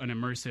do an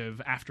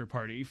immersive after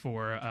party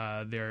for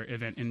their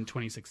event in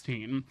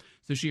 2016.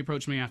 So she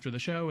approached me after the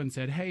show and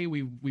said, hey,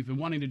 we've been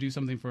wanting to do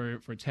something for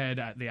TED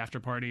at the after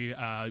party.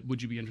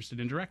 Would you be interested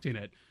in directing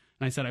it?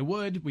 And I said I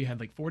would. We had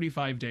like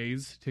 45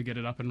 days to get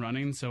it up and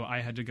running, so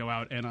I had to go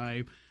out and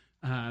I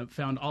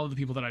found all of the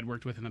people that I'd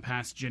worked with in the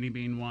past, Jenny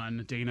being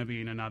one, Dana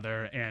being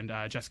another, and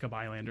Jessica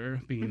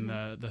Bylander being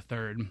the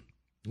third.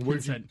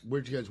 Where'd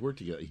you guys work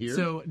together? Here?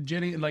 So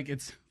Jenny,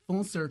 it's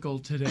full circle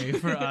today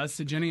for us.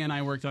 Jenny and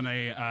I worked on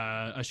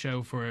a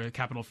show for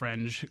Capital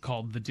Fringe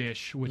called The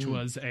Dish, which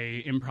was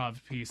a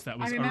improv piece that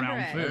was I remember around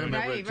it. food. I remember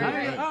Right, it too,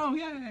 right. right. Oh,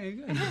 yay,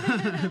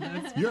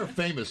 good. You're a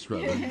famous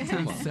Strother.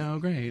 Come on. So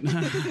great.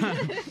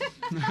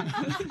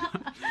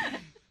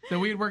 So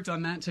we had worked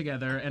on that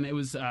together, and it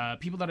was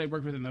people that I'd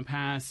worked with in the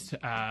past.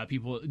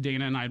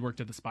 Dana and I had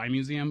worked at the Spy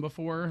Museum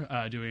before,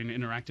 doing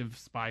interactive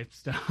spy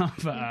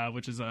stuff,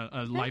 which is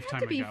a lifetime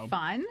That had to ago. be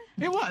fun.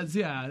 It was,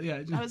 yeah.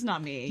 That was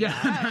not me. Yeah,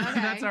 Oh,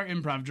 okay. that's our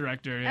improv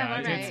director.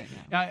 Yeah,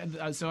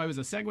 right. So I was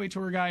a Segway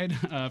tour guide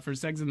for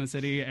Segs in the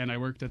City, and I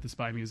worked at the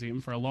Spy Museum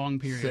for a long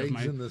period of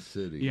my. Segs in the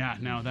City. Yeah,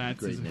 no, that's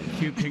Great a name.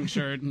 cute pink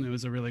shirt, and it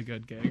was a really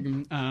good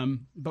gig.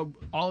 But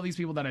all of these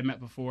people that I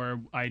met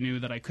before, I knew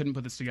that I couldn't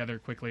put this together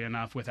quickly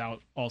enough without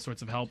all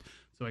sorts of help.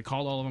 So I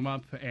called all of them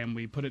up, and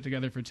we put it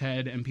together for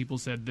TED, and people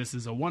said, "This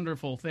is a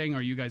wonderful thing.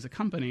 Are you guys a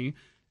company?"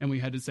 And we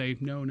had to say,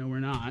 no, we're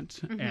not.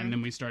 Mm-hmm. And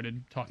then we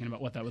started talking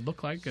about what that would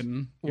look like,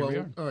 and here we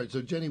Well, are. all right.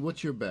 So, Jenny,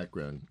 what's your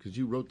background? Because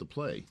you wrote the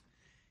play.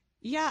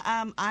 Yeah,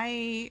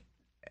 I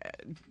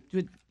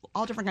did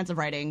all different kinds of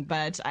writing,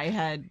 but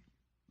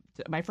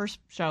my first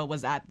show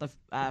was at the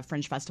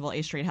Fringe Festival,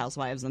 A Street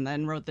Housewives, and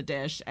then wrote The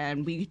Dish.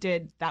 And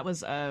that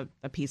was a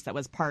piece that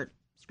was part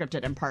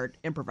scripted and part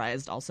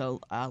improvised,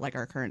 also like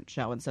our current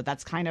show. And so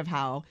that's kind of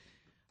how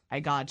I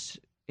got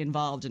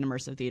involved in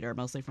immersive theater,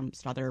 mostly from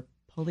Strother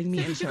pulling me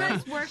Did into you it.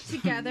 guys work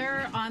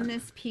together on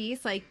this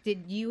piece? Like,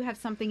 did you have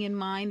something in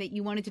mind that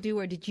you wanted to do,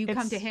 or did you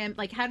come to him?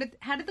 Like, how did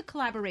the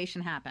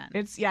collaboration happen?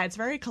 It's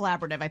very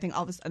collaborative. I think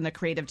all this and the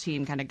creative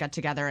team kind of got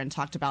together and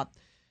talked about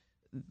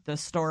the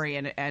story,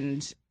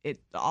 and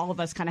all of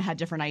us kind of had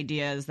different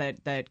ideas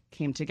that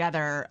came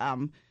together.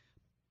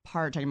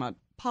 Part talking about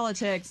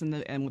politics and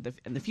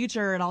the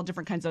future and all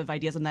different kinds of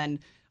ideas, and then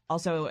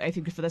also I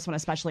think for this one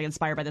especially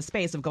inspired by the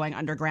space of going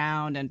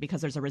underground, and because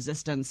there's a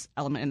resistance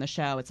element in the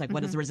show, it's like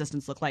what does the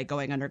resistance look like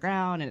going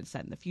underground, and it's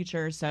set in the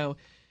future. So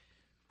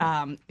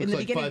in It's the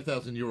like beginning,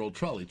 5,000-year-old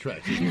trolley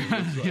tracks.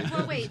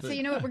 Well, wait. So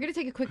you know what? We're going to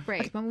take a quick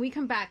break. When we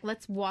come back,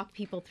 let's walk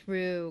people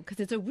through, because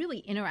it's a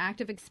really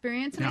interactive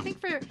experience. And I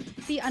think for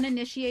the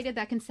uninitiated,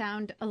 that can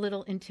sound a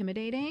little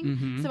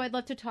intimidating. So I'd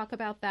love to talk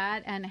about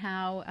that and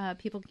how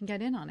people can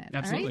get in on it.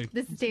 Absolutely. All right?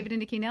 This is David and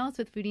Nikki Nellis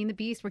with Foodie and the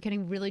Beast. We're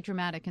getting really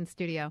dramatic in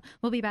studio.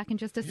 We'll be back in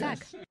just a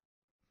sec.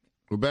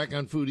 We're back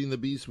on Foodie and the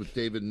Beast with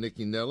David and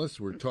Nikki Nellis.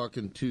 We're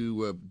talking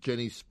to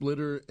Jenny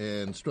Splitter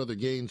and Strother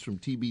Gaines from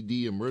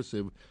TBD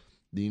Immersive,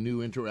 the new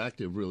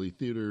interactive, really,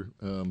 theater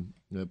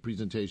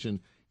presentation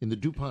in the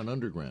DuPont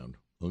Underground.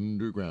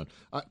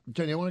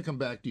 Jenny, I want to come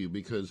back to you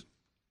because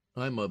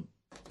I'm a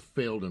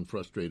failed and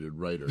frustrated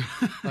writer.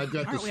 I've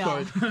got the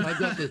start.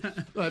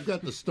 I've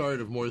got the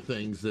start of more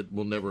things that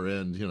will never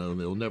end. You know,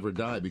 they'll never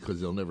die because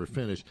they'll never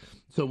finish.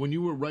 So when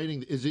you were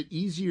writing, is it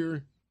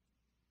easier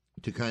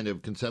to kind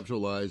of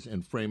conceptualize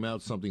and frame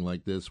out something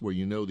like this, where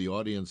you know the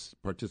audience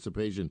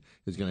participation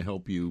is going to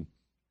help you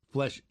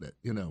flesh it?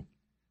 You know.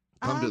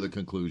 Come to the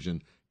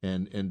conclusion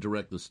and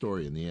direct the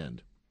story in the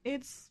end.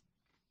 It's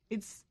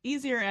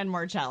easier and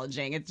more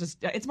challenging. It's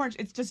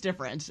just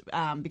different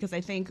because I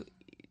think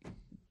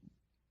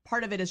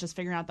part of it is just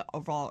figuring out the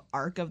overall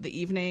arc of the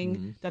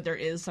evening, that there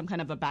is some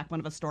kind of a backbone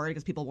of a story,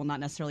 because people will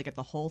not necessarily get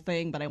the whole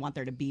thing, but I want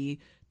there to be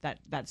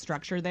that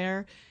structure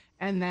there.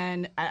 And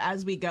then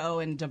as we go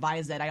and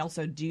devise it, I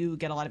also do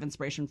get a lot of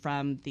inspiration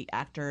from the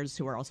actors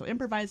who are also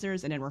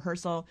improvisers, and in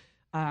rehearsal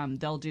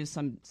they'll do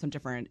some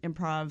different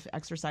improv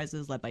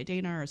exercises led by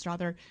Dana or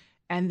Strother,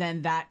 and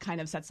then that kind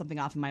of sets something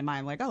off in my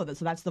mind, like,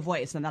 so that's the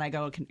voice, and then I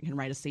go can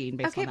write a scene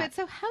based on that. Okay, but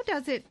so how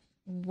does it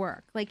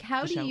work? Like,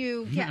 how do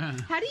you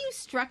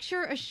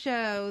structure a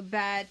show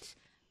that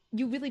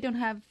you really don't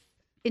have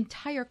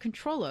entire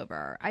control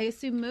over? I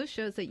assume most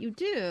shows that you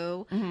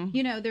do,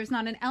 you know, there's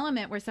not an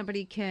element where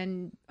somebody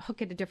can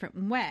hook it a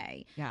different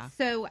way. Yeah.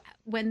 So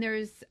when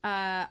there's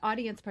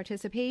audience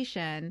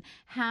participation,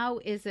 how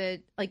is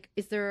it, like,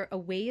 is there a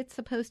way it's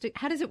supposed to,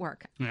 how does it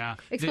work? Yeah.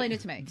 Explain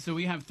it to me. So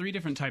we have three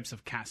different types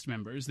of cast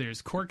members.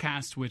 There's core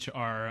cast, which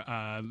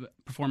are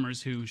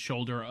performers who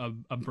shoulder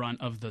a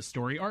brunt of the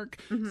story arc.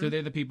 So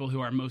they're the people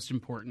who are most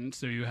important.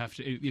 So you have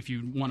to, if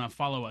you want to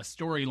follow a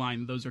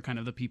storyline, those are kind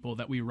of the people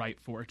that we write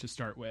for to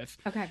start with.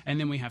 Okay. And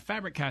then we have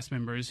fabric cast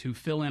members who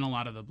fill in a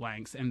lot of the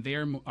blanks, and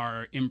they're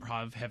our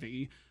improv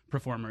heavy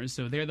performers.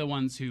 So they're the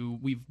ones who,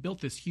 we've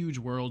built this huge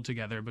world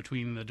together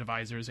between the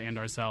devisers and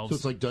ourselves. So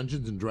it's like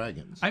Dungeons and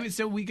Dragons. I mean,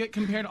 so we get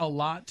compared a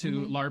lot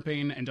to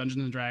LARPing and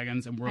Dungeons and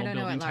Dragons and world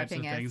building types of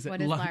LARPing things. is.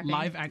 What is LARPing?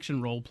 Live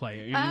action role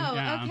playing.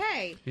 Oh,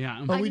 okay.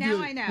 Yeah. Oh, we now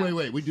do, I know.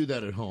 Wait, we do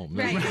that at home.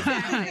 Right,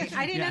 exactly.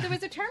 I didn't know there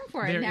was a term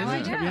for it. There Now I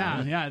is know.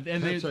 Yeah.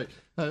 And That's right.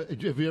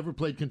 Have you ever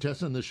played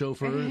contestant on the show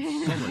for her?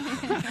 It's so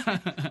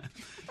much fun.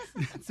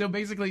 So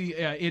basically,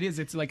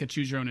 it's like a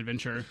choose your own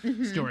adventure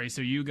story.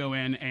 So you go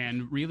in,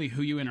 and really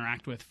who you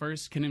interact with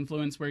first can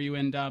influence where you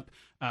end up,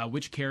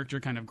 which character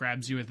kind of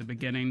grabs you at the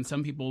beginning.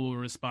 Some people will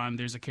respond.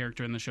 There's a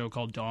character in the show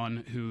called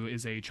Dawn who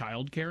is a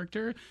child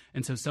character.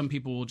 And so some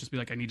people will just be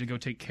like, I need to go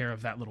take care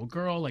of that little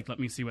girl. Like, let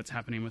me see what's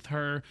happening with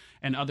her.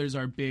 And others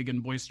are big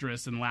and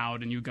boisterous and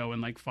loud, and you go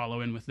and like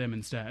follow in with them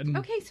instead.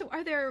 Okay, so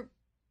are there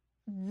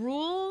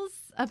rules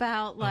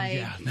about, like,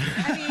 yeah.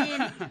 I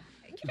mean,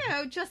 you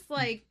know, just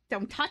like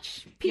don't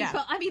touch people.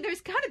 Yeah. I mean,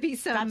 there's got to be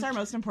some. That's our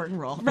most important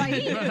rule,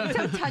 right?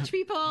 Don't touch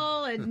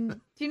people, and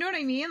do you know what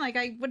I mean? Like,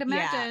 I would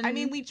imagine. Yeah, I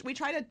mean, we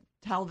try to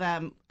tell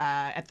them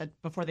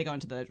before they go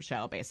into the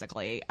show,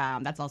 basically.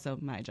 That's also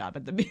my job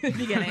at the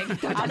beginning.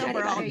 On the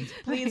world,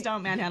 please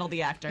don't manhandle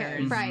the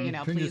actors. Right. You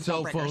know, Turn your please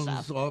cell don't break their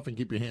phones stuff. off and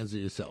keep your hands to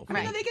yourself. I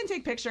mean, they can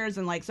take pictures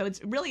and so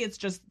it's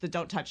just the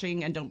don't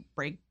touching and don't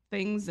break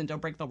things and don't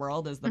break the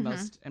world is the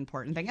most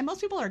important thing. And most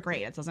people are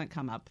great. It doesn't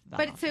come up that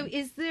often. So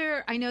is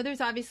there, I know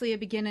there's obviously a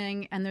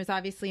beginning and there's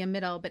obviously a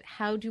middle, but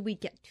how do we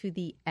get to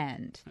the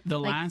end? The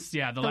last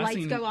lights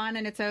scene, go on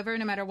and it's over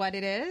no matter what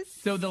it is?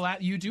 So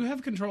you do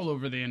have control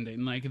over the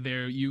ending. Like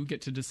you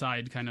get to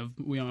decide kind of,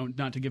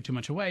 not to give too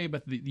much away,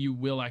 but you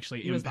will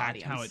actually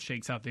impact how it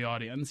shakes out the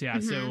audience. Yeah.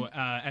 So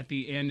at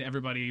the end,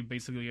 everybody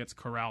basically gets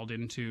corralled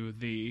into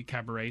the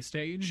cabaret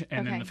stage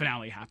and then the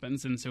finale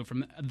happens. And so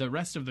from the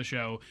rest of the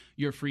show,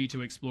 you're free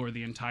to explore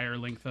the entire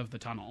length of the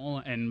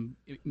tunnel and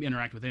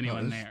interact with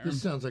anyone there. This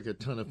sounds like a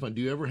ton of fun.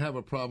 Do you ever have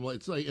a problem?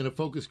 It's like in a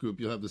focus group,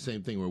 you'll have the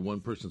same thing where one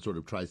person sort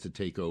of tries to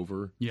take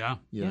over. Yeah.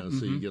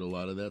 So you get a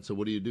lot of that. So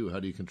what do? How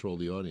do you control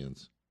the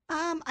audience?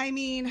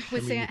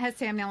 Has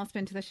Sam Nellis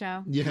been to the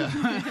show?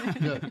 Yeah.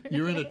 No,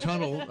 you're in a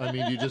tunnel. I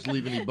mean, you just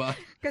leave any box.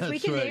 Because we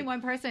can name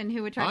one person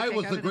who would try to take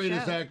over the show. I was the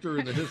greatest actor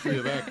in the history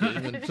of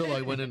acting until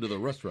I went into the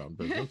restaurant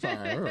business.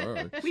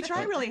 We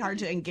try really hard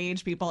to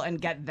engage people and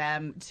get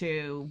them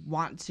to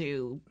want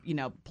to,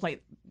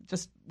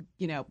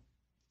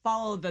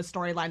 follow the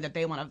storyline that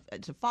they want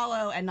to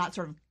follow and not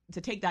sort of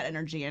to take that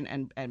energy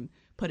and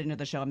put it into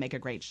the show and make a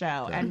great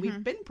show. And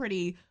we've been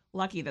pretty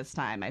lucky this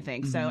time, I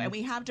think. So, and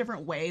we have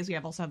different ways. We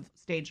have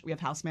we have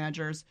house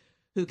managers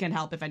who can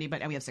help if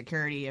anybody, and we have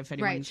security if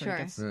anyone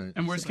gets. Right.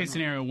 And worst case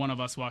scenario, one of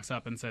us walks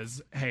up and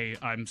says, "Hey,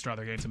 I'm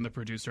Strother Gates. I'm the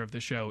producer of the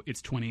show.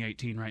 It's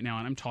 2018 right now,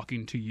 and I'm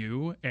talking to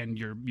you, and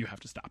you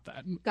have to stop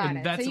that." Got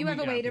it. So you have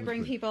a way to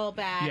bring people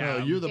back.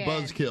 Yeah. You're the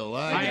buzzkill.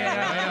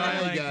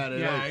 I got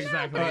it. Yeah,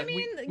 exactly. But I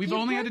mean, we've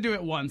only had to do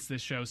it once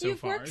this show so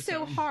far. You've worked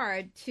so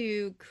hard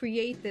to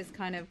create this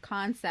kind of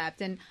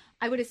concept, and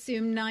I would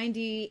assume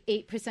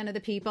 98% of the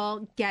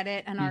people get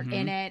it and are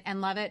in it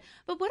and love it.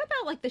 But what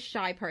about the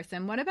shy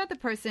person? What about the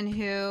person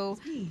who...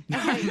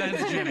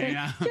 That's Jenny,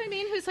 yeah. Do you know what I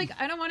mean? Who's like,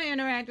 I don't want to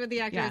interact with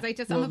the actors.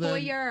 Yeah. I'm a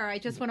voyeur. I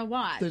just want to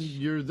watch. Then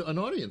you're an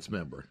audience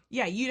member.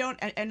 Yeah, you don't...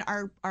 And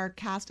our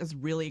cast is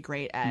really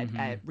great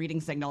at reading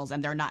signals,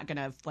 and they're not going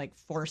to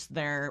force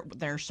their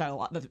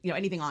show,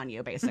 anything on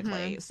you,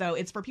 basically. So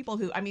it's for people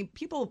who...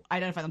 people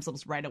identify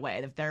themselves right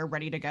away. If they're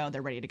ready to go,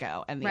 they're ready to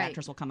go. And the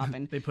actors will come up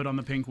and... They put on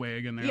the pink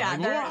wig and they're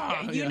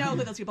know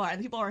who those people are.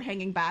 And people are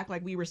hanging back.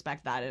 We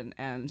respect that,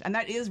 and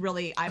that is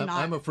really.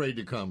 I'm afraid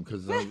to come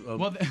because.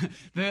 Well,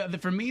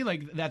 for me,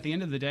 at the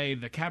end of the day,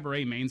 the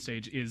cabaret main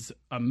stage is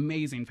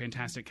amazing,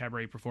 fantastic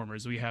cabaret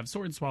performers. We have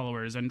sword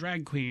swallowers and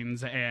drag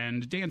queens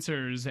and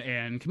dancers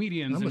and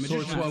comedians. I'm and a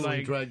sword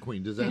swallowing drag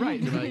queen. Does that right?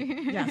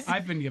 Yes,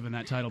 I've been given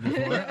that title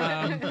before.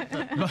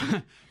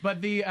 But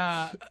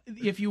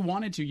if you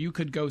wanted to, you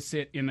could go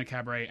sit in the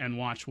cabaret and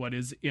watch what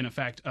is in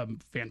effect a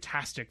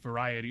fantastic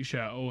variety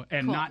show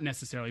and not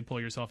necessarily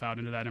pull yourself out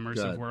into that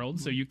immersive world.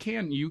 So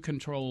you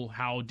control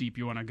how deep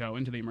you want to go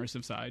into the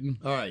immersive side.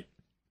 All right.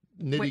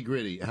 Nitty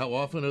gritty. How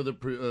often are the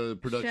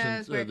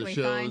productions, the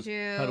shows?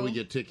 How do we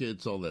get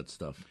tickets? All that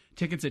stuff.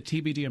 Tickets at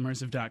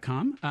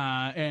tbdimmersive.com.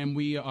 And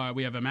we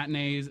have a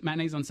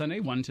matines on Sunday,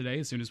 one today.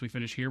 As soon as we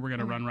finish here, we're going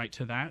to run right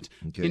to that.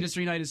 Okay.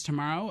 Industry Night is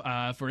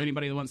tomorrow. For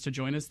anybody that wants to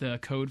join us, the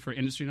code for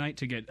Industry Night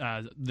to get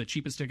the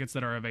cheapest tickets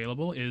that are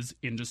available is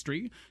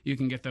Industry. You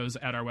can get those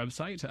at our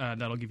website.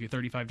 That'll give you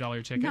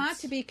 $35 tickets. Not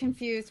to be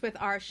confused with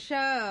our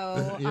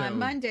show on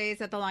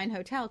Mondays at the Line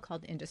Hotel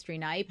called Industry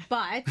Night,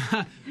 but...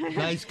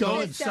 Nice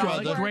going,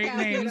 Strother. Great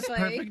names,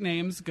 perfect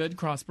names, good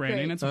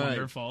cross-branding. It's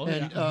wonderful.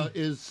 And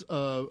is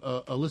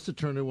Alyssa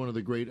Turner one of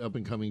the great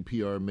up-and-coming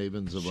PR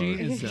mavens of our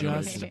generation? She is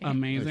just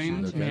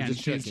amazing. Okay. Man,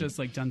 she's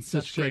just done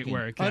such great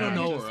work. I don't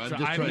know her. I'm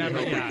just trying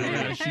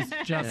to she's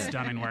just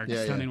stunning work.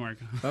 Stunning work.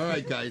 All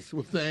right, guys.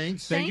 Well,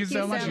 thanks. Thank you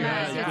so much. It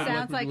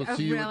sounds like a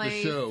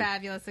really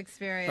fabulous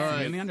experience. All right.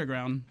 See you in the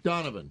underground.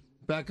 Donovan.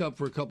 Back up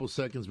for a couple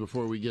seconds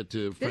before we get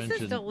to French.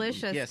 This is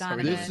delicious, yes,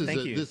 Donovan.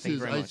 Thank you. This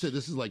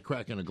is like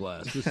cracking a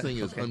glass. This thing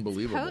is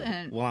unbelievable.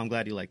 Potent. Well, I'm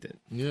glad you liked it.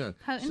 Yeah.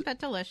 Potent but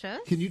delicious.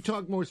 Can you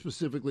talk more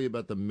specifically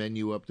about the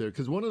menu up there?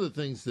 Because one of the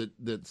things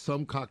that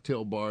some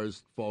cocktail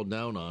bars fall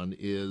down on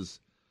is,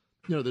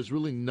 there's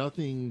really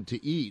nothing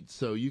to eat.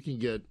 So you can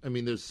get,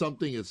 there's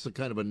something, it's a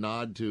kind of a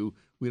nod to,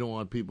 we don't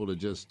want people to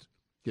just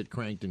get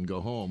cranked and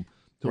go home.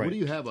 So What do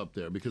you have up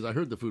there? Because I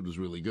heard the food was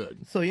really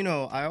good. So,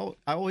 I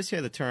always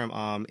hear the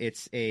term,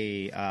 it's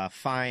a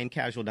fine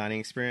casual dining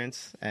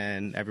experience,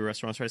 and every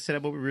restaurant tries to say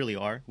that, but we really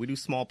are. We do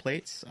small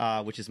plates,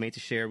 which is made to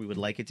share. We would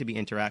like it to be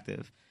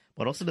interactive.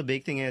 But also the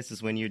big thing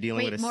is when you're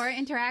dealing with more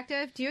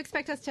interactive? Do you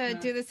expect us to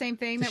do the same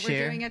thing that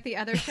share? we're doing at the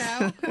other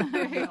show?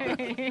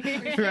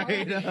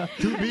 Right.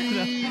 To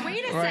be.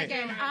 Wait a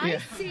second. I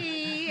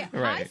see a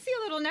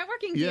little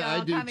networking deal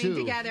I do coming too.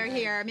 together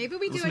here. Maybe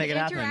we do an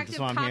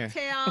interactive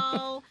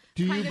cocktail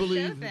Do you kind of show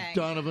believe, thing.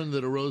 Donovan,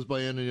 that a rose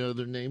by any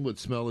other name would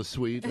smell as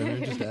sweet?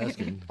 I'm just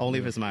asking. Only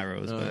if it's my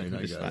rose, All but right, I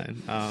it's got it.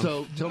 fine.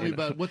 So tell me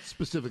about what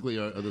specifically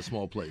are the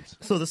small plates?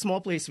 So the small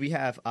plates, we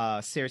have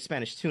seared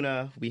Spanish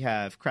tuna, we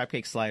have crab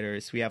cake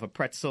sliders, we have a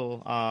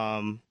pretzel.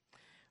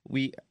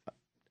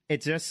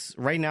 It's just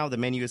right now the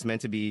menu is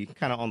meant to be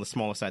kind of on the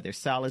smaller side. There's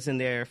salads in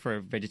there for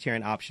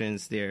vegetarian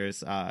options.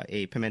 There's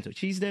a pimento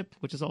cheese dip,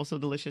 which is also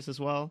delicious as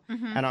well.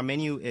 And our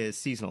menu is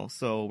seasonal,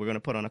 so we're going to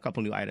put on a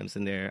couple new items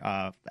in there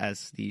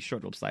as the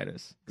short rib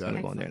sliders. It's going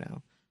to go in there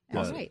now.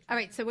 All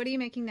right. So what are you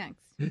making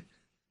next?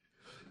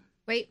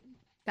 Wait,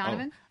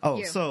 Donovan.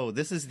 You. So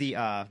this is the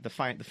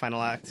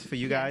final act for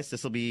you guys.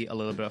 This will be a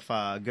little bit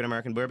of good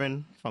American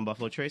bourbon from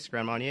Buffalo Trace,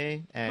 Grand Marnier,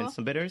 and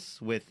some bitters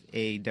with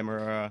a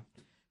Demerara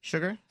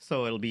sugar.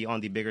 So it'll be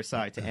on the bigger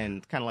side to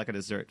end, kind of like a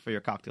dessert for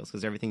your cocktails,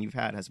 because everything you've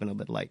had has been a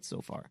bit light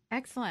so far.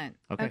 Excellent.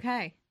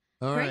 Okay.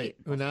 All Great. right.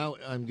 Well, now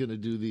I'm going to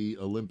do the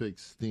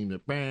Olympics theme.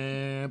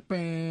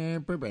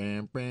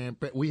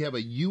 We have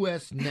a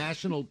U.S.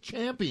 national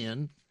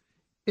champion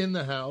in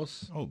the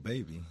house. Oh,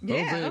 baby.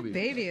 Yeah,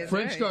 baby is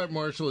French right. Guard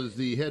Marshall is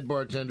the head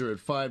bartender at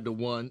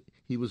 5-1.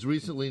 He was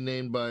recently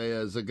named by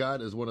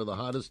Zagat as one of the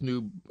hottest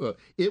new.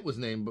 It was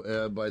named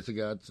by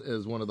Zagat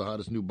as one of the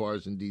hottest new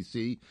bars in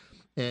D.C.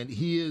 And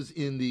he is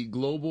in the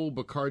Global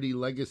Bacardi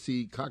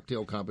Legacy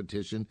Cocktail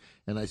Competition.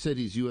 And I said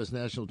he's U.S.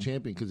 national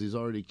champion because he's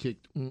already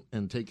kicked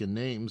and taken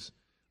names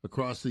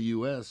across the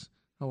U.S.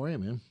 How are you,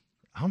 man?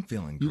 I'm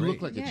feeling You great.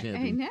 look like a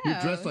champion. I know. You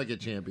dress like a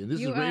champion.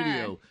 This You is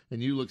radio, are.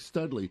 and you look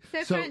studly.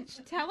 So, French,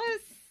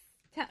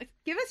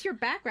 give us your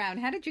background.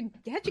 How'd you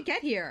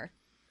get here?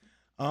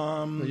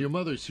 Your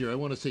mother's here. I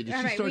want to say, did All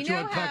she right, start we you know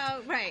on how-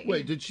 cocktails? right.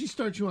 Wait, did she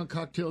start you on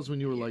cocktails when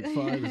you were like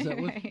 5? Is that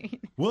what? Right.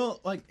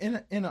 Well, like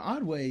in an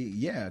odd way,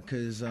 yeah,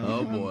 because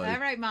Oh boy, All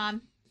right,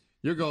 Mom.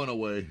 you're going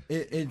away.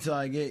 it's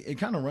like it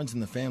kind of runs in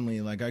the family.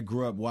 Like I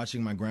grew up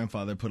watching my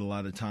grandfather put a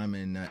lot of time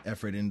and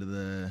effort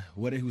into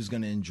what he was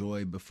going to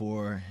enjoy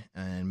before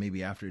and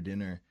maybe after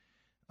dinner.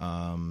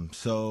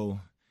 So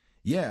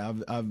yeah,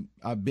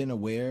 I've been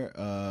aware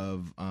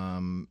of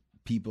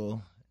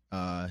people,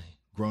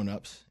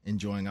 grown-ups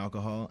enjoying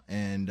alcohol,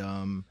 and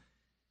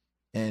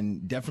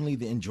definitely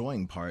the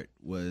enjoying part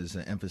was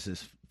an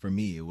emphasis for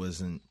me. It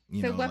wasn't,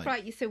 So what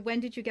brought you? So when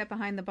did you get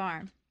behind the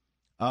bar?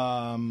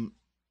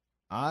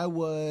 I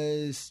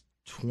was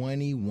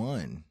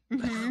 21.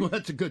 Well,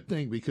 that's a good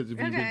thing because if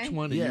you've Okay. been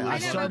 20, Yeah, you would I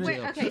have started-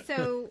 jail. Okay,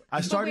 so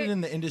I started but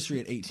in the industry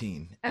at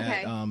 18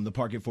 Okay. at the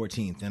Park at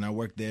 14th, and I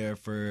worked there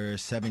for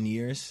 7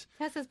 years.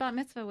 Tessa's bat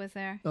mitzvah was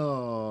there.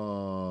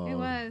 Oh, It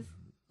was.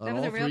 On That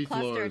was all a real 3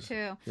 cluster floors.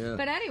 too. Yeah.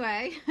 But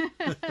anyway,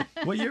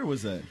 What year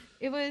was that?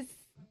 it was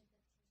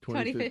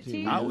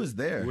 2015. I was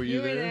there. Were you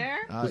you were there.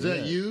 Was that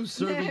yeah. you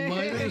serving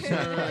minors?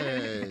 All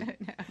right.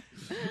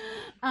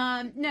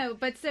 No,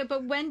 but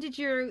when did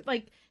your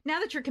now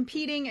that you're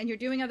competing and you're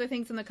doing other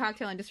things in the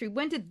cocktail industry,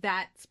 when did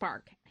that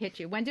spark hit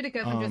you? When did it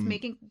go from just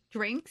making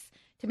drinks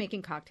to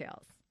making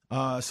cocktails?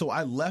 So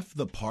I left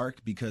the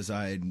park because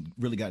I had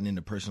really gotten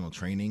into personal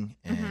training,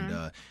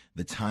 and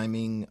the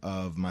timing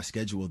of my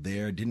schedule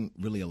there didn't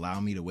really allow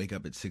me to wake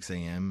up at 6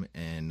 a.m.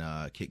 and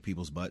kick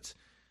people's butts.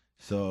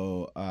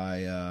 So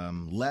I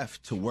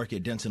left to work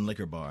at Denson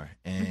Liquor Bar,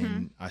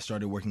 and I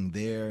started working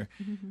there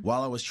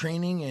while I was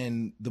training.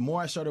 And the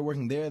more I started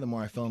working there, the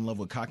more I fell in love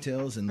with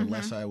cocktails, and the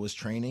less I was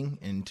training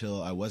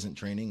until I wasn't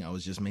training. I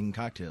was just making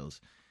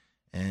cocktails.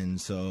 And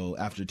so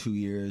after 2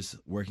 years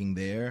working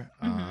there,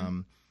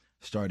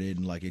 started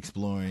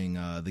exploring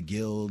the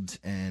guilds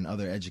and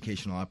other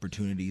educational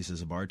opportunities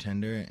as a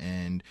bartender.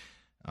 And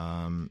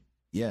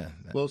yeah.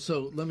 Well,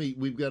 so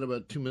we've got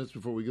about 2 minutes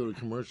before we go to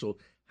commercial.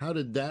 How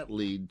did that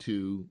lead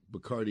to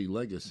Bacardi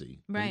Legacy?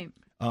 Right.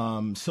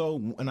 So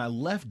when I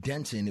left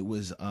Denton, it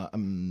was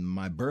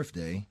my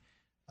birthday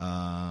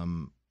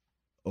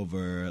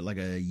over like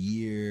a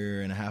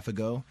year and a half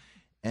ago.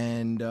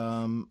 And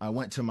I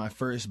went to my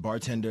first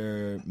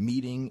bartender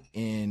meeting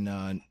in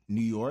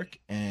New York,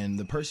 and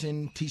the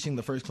person teaching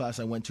the first class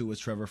I went to was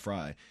Trevor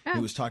Fry. He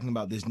was talking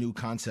about this new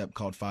concept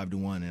called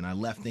 5-1, and I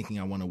left thinking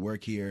I want to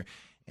work here,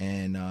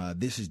 and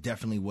this is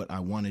definitely what I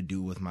want to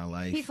do with my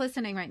life. He's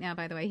listening right now,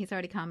 by the way. He's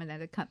already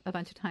commented a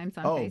bunch of times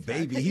on Oh, Facebook.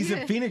 baby. He's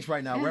in Phoenix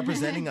right now,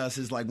 representing us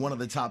as one of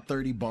the top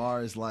 30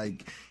 bars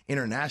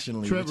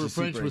internationally. Trevor which is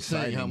French super was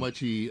saying exciting. how much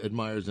he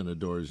admires and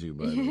adores you,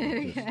 by the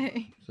way.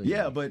 Okay. So, you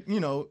Yeah, know. but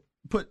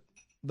put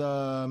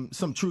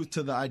some truth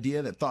to the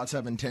idea that thoughts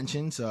have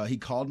intentions. He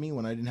called me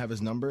when I didn't have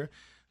his number a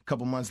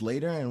couple months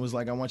later and was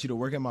like, "I want you to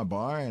work at my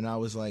bar," and I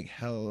was like,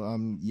 "Hell,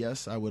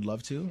 yes, I would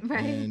love to."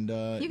 Right. And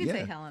You can yeah.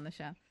 say hell on the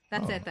show.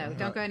 That's it, though.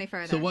 Don't go any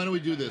further. So why don't we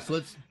do this?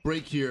 Let's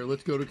break here.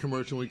 Let's go to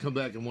commercial. When we come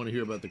back, I want to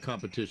hear about the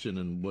competition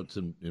and what's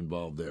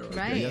involved there. Okay?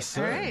 Right. Yes,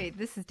 sir. All right.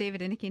 This is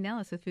David and Nikki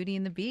Nellis with Foodie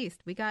and the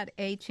Beast. We got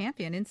a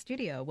champion in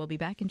studio. We'll be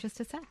back in just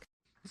a sec.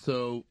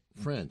 So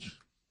French,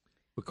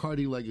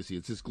 Bacardi Legacy.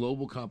 It's this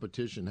global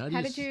competition. How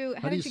Did you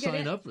sign get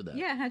in? up for that?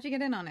 Yeah. How'd you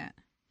get in on it?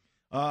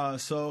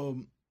 So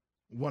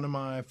one of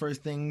my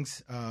first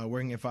things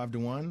working at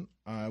 5-1,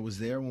 I was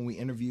there when we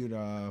interviewed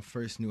our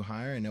first new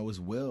hire, and that was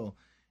Will.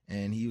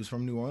 and he was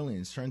from New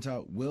Orleans. Turns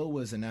out Will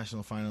was a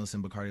national finalist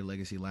in Bacardi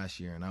Legacy last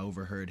year, and I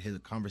overheard his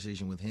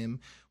conversation with him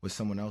with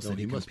someone else that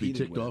he must be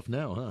competed ticked with. off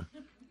now,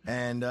 huh?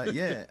 And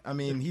yeah, I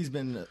mean, he's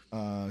been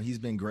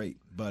great.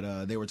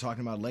 But they were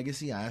talking about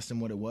Legacy. I asked him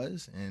what it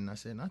was, and I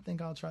said, I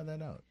think I'll try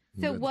that out.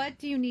 So what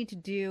do you need to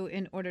do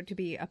in order to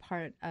be a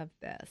part of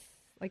this?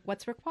 Like,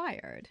 what's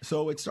required?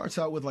 So it starts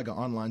out with like an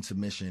online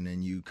submission,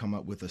 and you come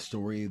up with a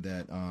story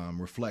that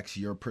reflects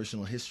your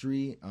personal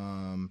history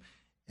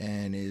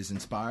and is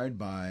inspired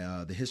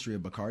by the history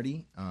of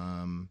Bacardi.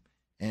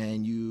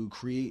 And you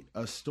create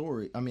a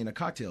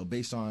cocktail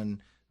based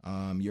on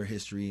your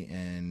history,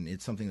 and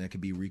it's something that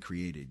could be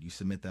recreated. You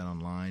submit that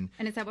online.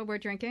 And is that what we're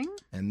drinking?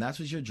 And that's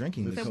what you're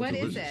drinking. So what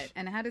is it,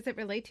 and how does it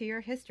relate to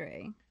your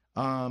history?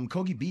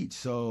 Kogi Beach.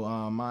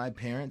 So my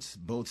parents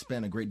both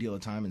spent a great deal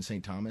of time in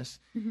St. Thomas,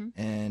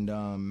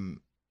 and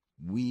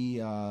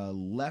we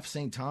left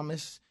St.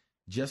 Thomas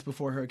just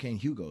before Hurricane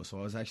Hugo. So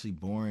I was actually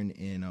born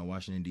in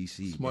Washington,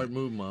 D.C. Smart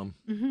move, Mom.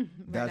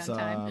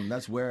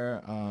 That's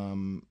where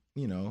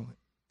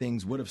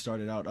things would have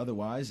started out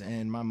otherwise.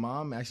 And my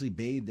mom actually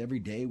bathed every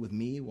day with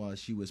me while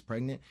she was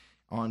pregnant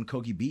on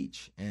Kogi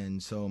Beach.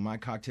 And so my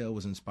cocktail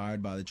was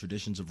inspired by the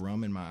traditions of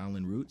rum and my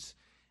island roots.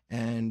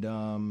 And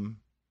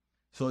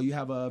so you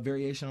have a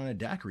variation on a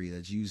daiquiri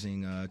that's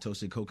using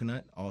toasted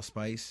coconut,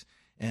 allspice,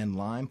 and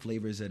lime,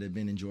 flavors that have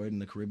been enjoyed in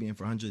the Caribbean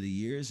for hundreds of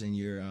years. And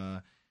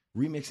you're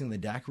remixing the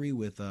daiquiri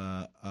with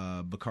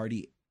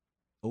Bacardi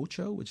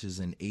Ocho, which is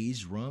an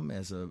aged rum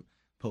as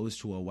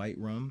opposed to a white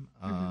rum.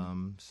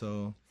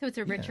 So it's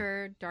a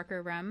richer,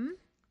 darker rum?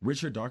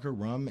 Richer, darker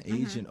rum,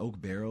 aged in oak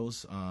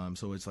barrels.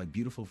 So it's like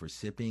beautiful for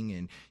sipping,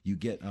 and you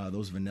get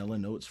those vanilla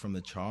notes from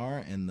the char,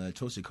 and the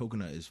toasted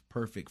coconut is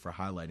perfect for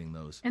highlighting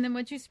those. And then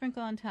what'd you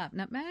sprinkle on top?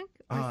 Nutmeg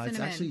or cinnamon? It's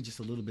actually just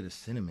a little bit of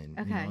cinnamon,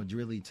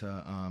 really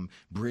to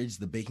bridge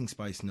the baking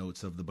spice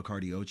notes of the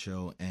Bacardi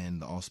Ocho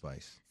and the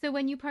allspice. So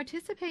when you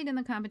participate in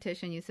the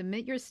competition, you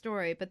submit your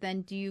story, but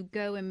then do you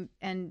go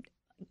and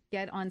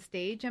get on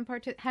stage and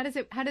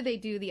how do they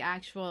do the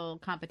actual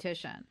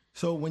competition?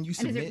 So when you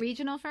submit, and is it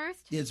regional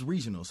first? It's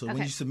regional. So when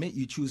you submit,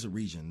 you choose a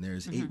region.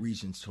 There's 8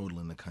 regions total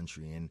in the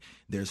country, and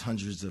there's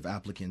hundreds of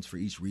applicants for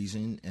each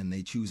region, and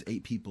they choose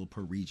 8 people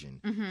per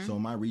region. So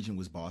my region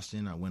was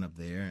Boston. I went up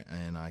there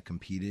and I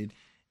competed,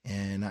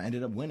 and I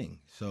ended up winning.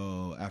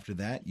 So after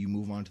that, you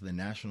move on to the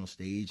national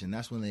stage, and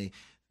that's when they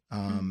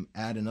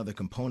add another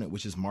component,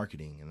 which is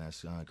marketing, and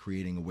that's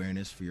creating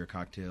awareness for your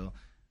cocktail.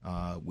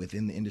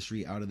 Within the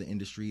industry, out of the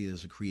industry,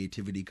 there's a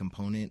creativity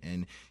component,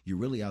 and you're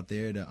really out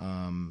there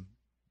to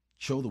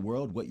show the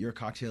world what your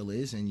cocktail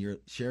is and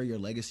share your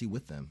legacy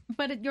with them.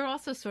 But you're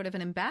also sort of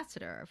an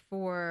ambassador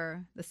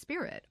for the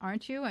spirit,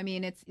 aren't you? I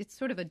mean, it's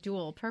sort of a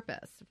dual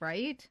purpose,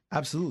 right?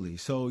 Absolutely.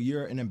 So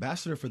you're an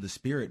ambassador for the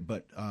spirit,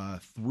 but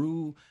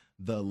through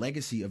the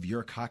legacy of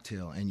your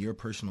cocktail and your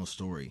personal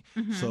story.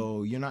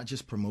 So you're not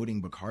just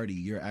promoting Bacardi,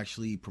 you're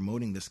actually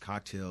promoting this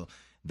cocktail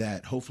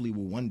that hopefully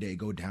will one day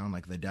go down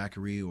like the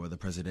daiquiri or the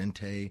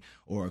Presidente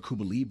or a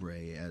Cuba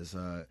Libre as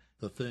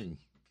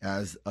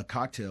as a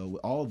cocktail.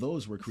 All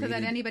those were created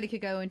so that anybody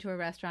could go into a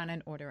restaurant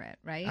and order it,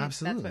 right?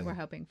 Absolutely. That's what we're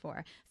hoping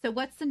for. So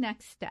what's the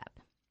next step?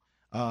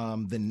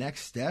 The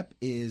next step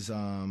is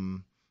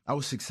I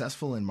was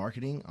successful in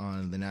marketing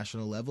on the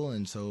national level,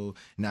 and so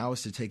now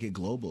is to take it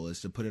global,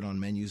 is to put it on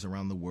menus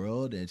around the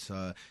world. It's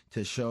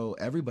to show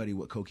everybody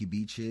what Kogi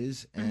Beach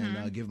is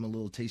and give them a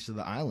little taste of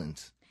the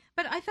islands.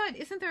 But I thought,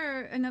 isn't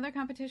there another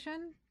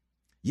competition?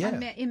 Yeah.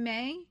 In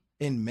May?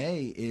 In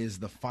May is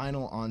the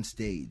final on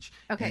stage.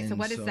 Okay, and so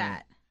what is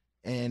that?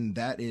 And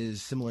that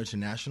is similar to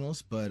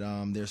nationals, but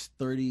there's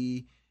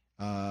 30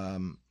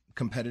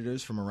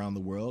 competitors from around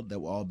the world that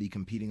will all be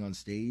competing on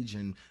stage.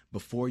 And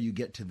before you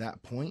get to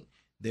that point,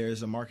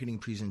 there's a marketing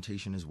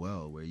presentation as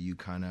well, where you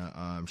kind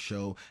of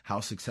show how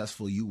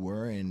successful you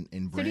were in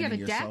branding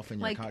yourself and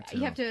your cocktail.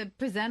 You have to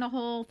present a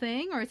whole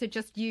thing, or is it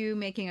just you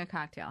making a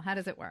cocktail? How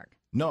does it work?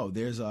 No,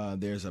 there's a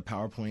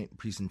PowerPoint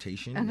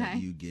presentation that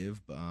you give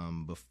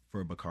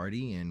for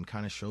Bacardi and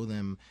kind of show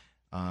them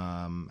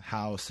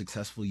how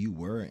successful you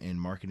were in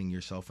marketing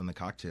yourself and the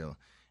cocktail.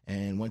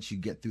 And once you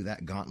get through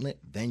that gauntlet,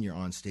 then you're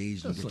on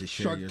stage and get to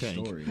share your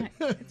story.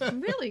 It's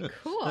really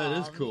cool. That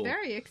is cool.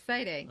 Very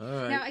exciting. All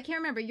right. Now, I can't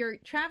remember. You're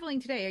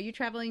traveling today. Are you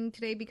traveling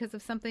today because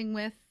of something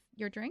with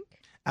your drink?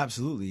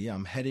 Absolutely, yeah.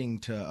 I'm heading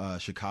to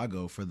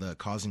Chicago for the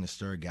Causing a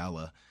Stir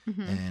Gala,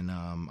 and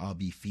I'll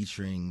be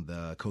featuring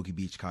the Kogi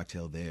Beach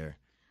cocktail there.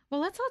 Well,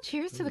 let's all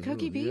cheers to the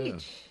Kogi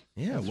Beach.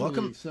 Yeah, That's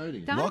welcome. Really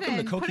exciting. Donovan,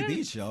 welcome to Kogi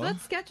Beach, y'all.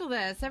 Let's schedule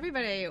this.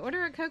 Everybody,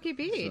 order a Kogi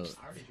Beach.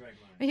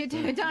 You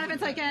do.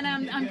 Donovan's like, and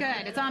I'm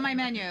good. It's on my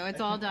menu.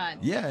 It's all done.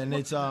 Yeah, and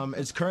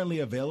it's currently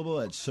available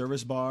at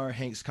Service Bar,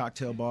 Hank's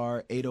Cocktail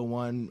Bar,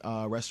 801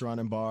 Restaurant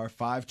and Bar,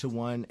 5 to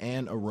 1,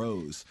 and A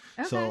Rose.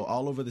 Okay. So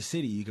all over the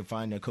city, you can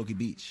find a Kogi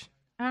Beach.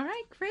 All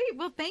right, great.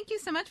 Well, thank you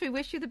so much. We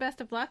wish you the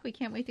best of luck. We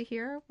can't wait to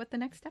hear what the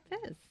next step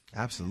is.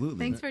 Absolutely.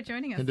 Thanks for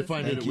joining us. And to this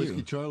find week. it at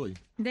Whiskey Charlie.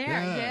 There,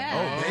 yeah.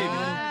 Oh, baby.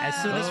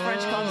 As soon as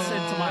French comes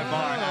into my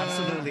bar,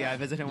 absolutely, I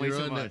visit him way You're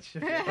too on much.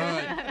 All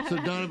right. So,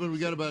 Donovan, we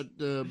got about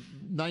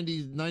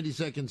 90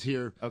 seconds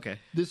here. Okay.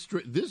 This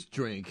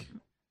drink,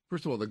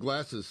 first of all, the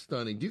glass is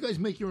stunning. Do you guys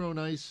make your own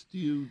ice? Do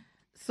you?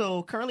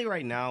 So currently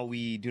right now,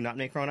 we do not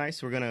make our own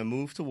ice. We're going to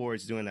move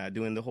towards doing that,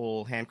 doing the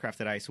whole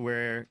handcrafted ice.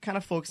 We're kind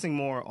of focusing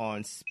more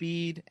on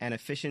speed and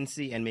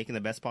efficiency and making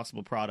the best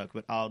possible product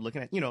without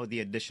looking at, the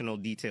additional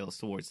details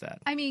towards that.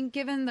 I mean,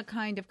 given the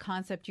kind of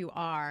concept you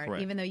are,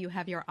 Correct. even though you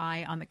have your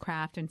eye on the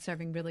craft and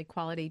serving really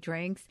quality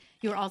drinks,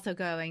 you're also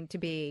going to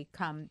be,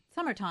 come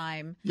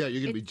summertime. Yeah,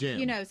 you're going to be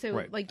jammed. So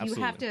Right, like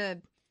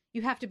absolutely.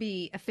 you have to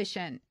be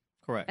efficient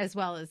Correct. as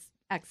well as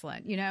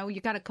excellent. You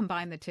got to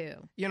combine the two.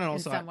 Also, in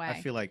some way. I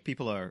feel like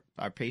people are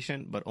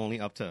patient, but only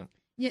up to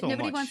so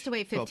nobody much wants to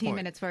wait to a 15 point.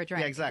 minutes for a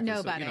drink. Yeah, exactly.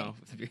 Nobody. So,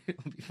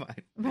 it'll be fine.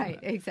 Right,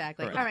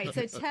 exactly. Right. All right,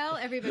 so tell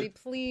everybody,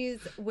 please,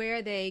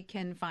 where they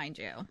can find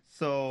you.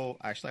 So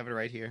I actually have it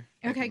right here.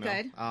 Okay,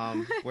 Email.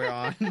 good. We're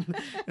on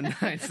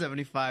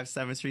 975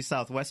 7th Street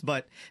Southwest,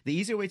 but the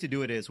easier way to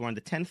do it is we're on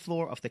the 10th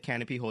floor of the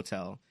Canopy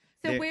Hotel.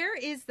 So where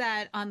is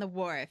that on the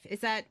wharf? Is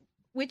that,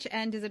 which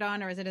end is it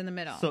on, or is it in the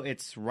middle? So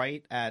it's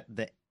right at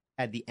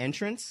the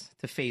entrance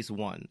to phase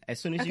 1. As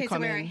soon as okay, you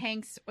come so we're in, at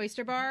Hank's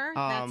Oyster Bar,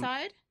 that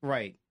side?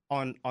 right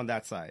on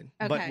that side.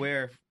 Okay. But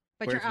we're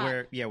you're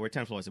up. we're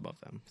 10 floors above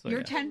them. So You're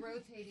yeah. 10.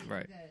 Rotating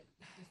Right.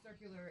 the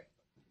circular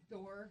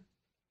door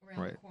around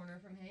Right. the corner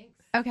from Hank's.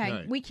 Okay,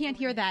 Right. we can't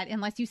hear that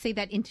unless you say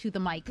that into the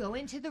mic. Go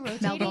into the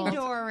Melville. rotating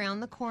door around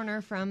the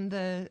corner from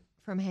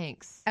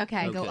Hank's.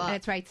 Okay, Okay. go up.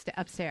 It's right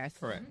upstairs.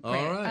 Correct. All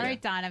Great. right. All right,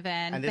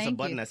 Donovan. And there's a thank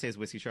button you. that says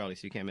Whiskey Charlie,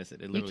 so you can't miss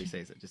it. It literally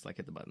says it. Just like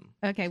hit the button.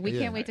 Okay, we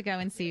Yeah. can't wait to go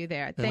and see you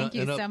there. Thank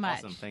you and so much.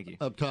 Awesome. Thank you.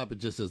 Up top, it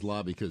just says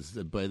lobby because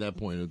by that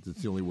point,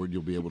 it's the only word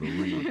you'll be able to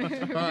read.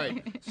 All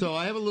right. So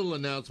I have a little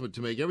announcement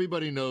to make.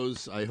 Everybody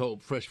knows, I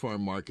hope, Fresh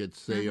Farm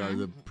Markets. They are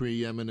the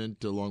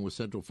preeminent, along with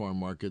Central Farm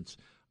Markets,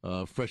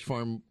 fresh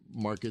farm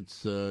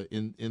markets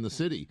in the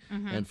city.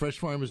 And Fresh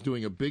Farm is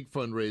doing a big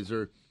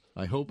fundraiser.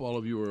 I hope all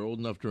of you are old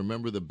enough to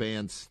remember the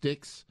band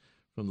Styx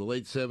from the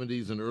late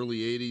 70s and early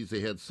 80s.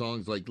 They had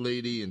songs like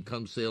Lady and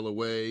Come Sail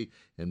Away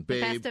and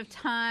Babe. Best of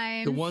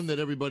times. The one that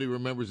everybody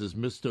remembers is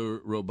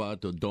Mr.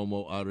 Roboto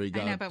Domo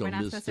Arigato. I know, but we're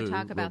not supposed to Mr.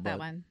 talk about that Robot-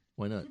 one.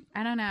 Why not?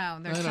 I don't know.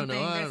 There's I don't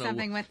know. I don't know.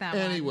 something with that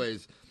one.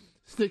 Anyways,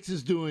 Styx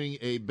is doing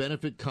a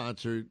benefit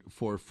concert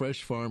for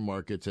Fresh Farm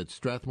Markets at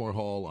Strathmore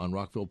Hall on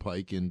Rockville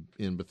Pike in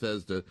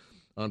Bethesda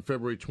on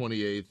February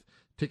 28th.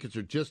 Tickets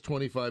are just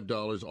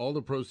 $25. All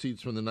the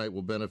proceeds from the night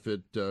will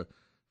benefit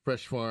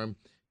Fresh Farm,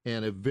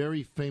 and a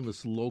very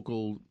famous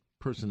local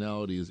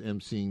personality is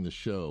emceeing the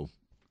show.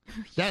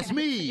 That's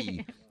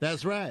me.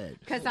 That's right.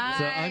 Because So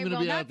I'm gonna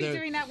will be not out be there.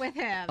 doing that with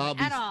him I'll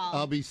be, at all.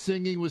 I'll be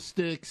singing with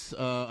Styx.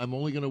 I'm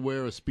only going to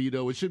wear a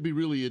Speedo. It should be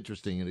really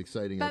interesting and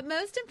exciting. But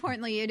most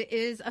importantly, it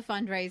is a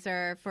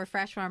fundraiser for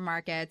Fresh Farm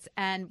Markets,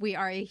 and we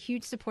are a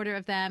huge supporter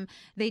of them.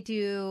 They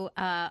do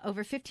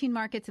over 15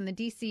 markets in the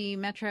D.C.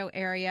 metro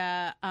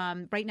area.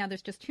 Right now,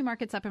 there's just 2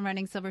 markets up and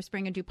running, Silver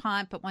Spring and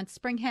DuPont. But once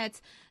spring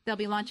hits, they'll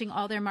be launching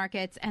all their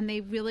markets, and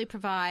they really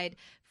provide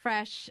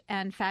fresh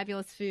and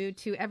fabulous food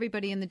to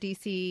everybody in the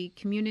D.C.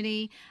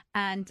 community.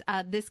 And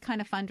this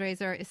kind of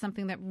fundraiser is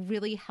something that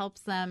really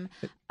helps them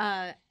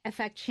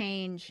affect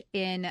change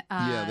in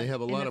yeah, they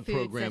have a in lot the of food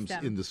programs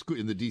system.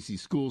 in the DC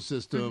school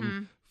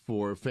system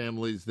for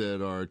families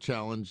that are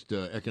challenged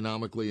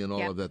economically and all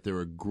Yep. of that. They're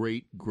a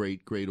great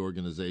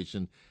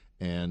organization,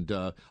 and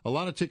a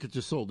lot of tickets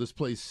are sold. This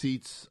place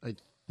seats, I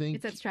think,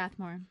 It's at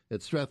Strathmore.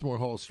 at Strathmore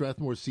Hall.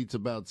 Strathmore seats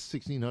about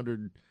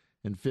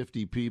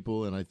 1,650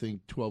 people, and I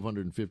think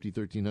 1,250,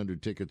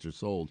 1,300 tickets are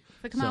sold.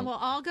 So come on, we'll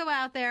all go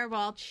out there. We'll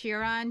all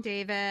cheer on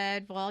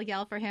David. We'll all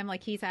yell for him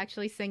like he's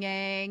actually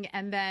singing,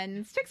 and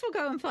then Styx will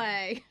go and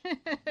play.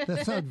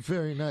 That sounds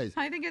very nice.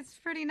 I think it's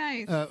pretty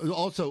nice.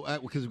 Also,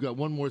 because we've got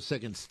one more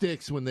second,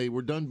 Styx, when they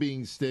were done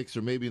being Styx,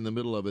 or maybe in the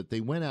middle of it,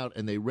 they went out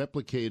and they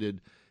replicated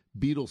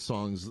Beatles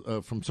songs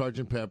from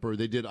Sgt. Pepper.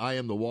 They did I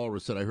Am the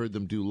Walrus that I heard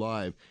them do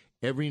live.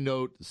 Every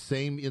note,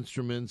 same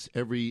instruments,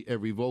 every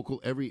vocal,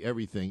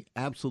 everything,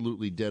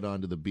 absolutely dead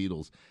on to the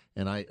Beatles.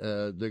 And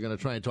they're going to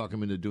try and talk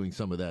them into doing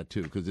some of that,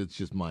 too, because it's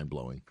just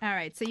mind-blowing. All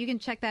right, so you can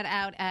check that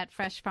out at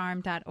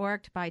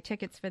freshfarm.org to buy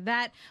tickets for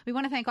that. We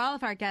want to thank all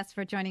of our guests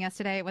for joining us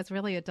today. It was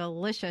really a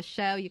delicious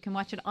show. You can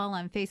watch it all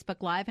on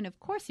Facebook Live, and of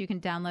course, you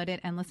can download it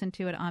and listen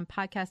to it on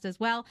podcast as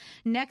well.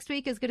 Next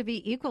week is going to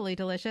be equally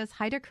delicious.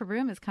 Haider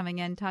Karoum is coming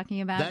in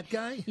talking about... That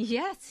guy?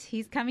 Yes,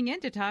 he's coming in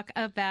to talk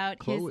about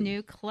his Chloe.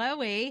 new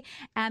Chloe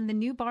and the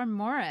new Bar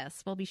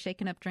Morris. We'll be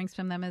shaking up drinks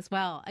from them as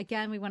well.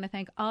 Again, we want to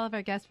thank all of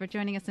our guests for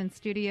joining us in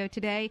studio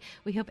today.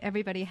 We hope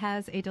everybody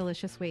has a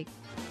delicious week.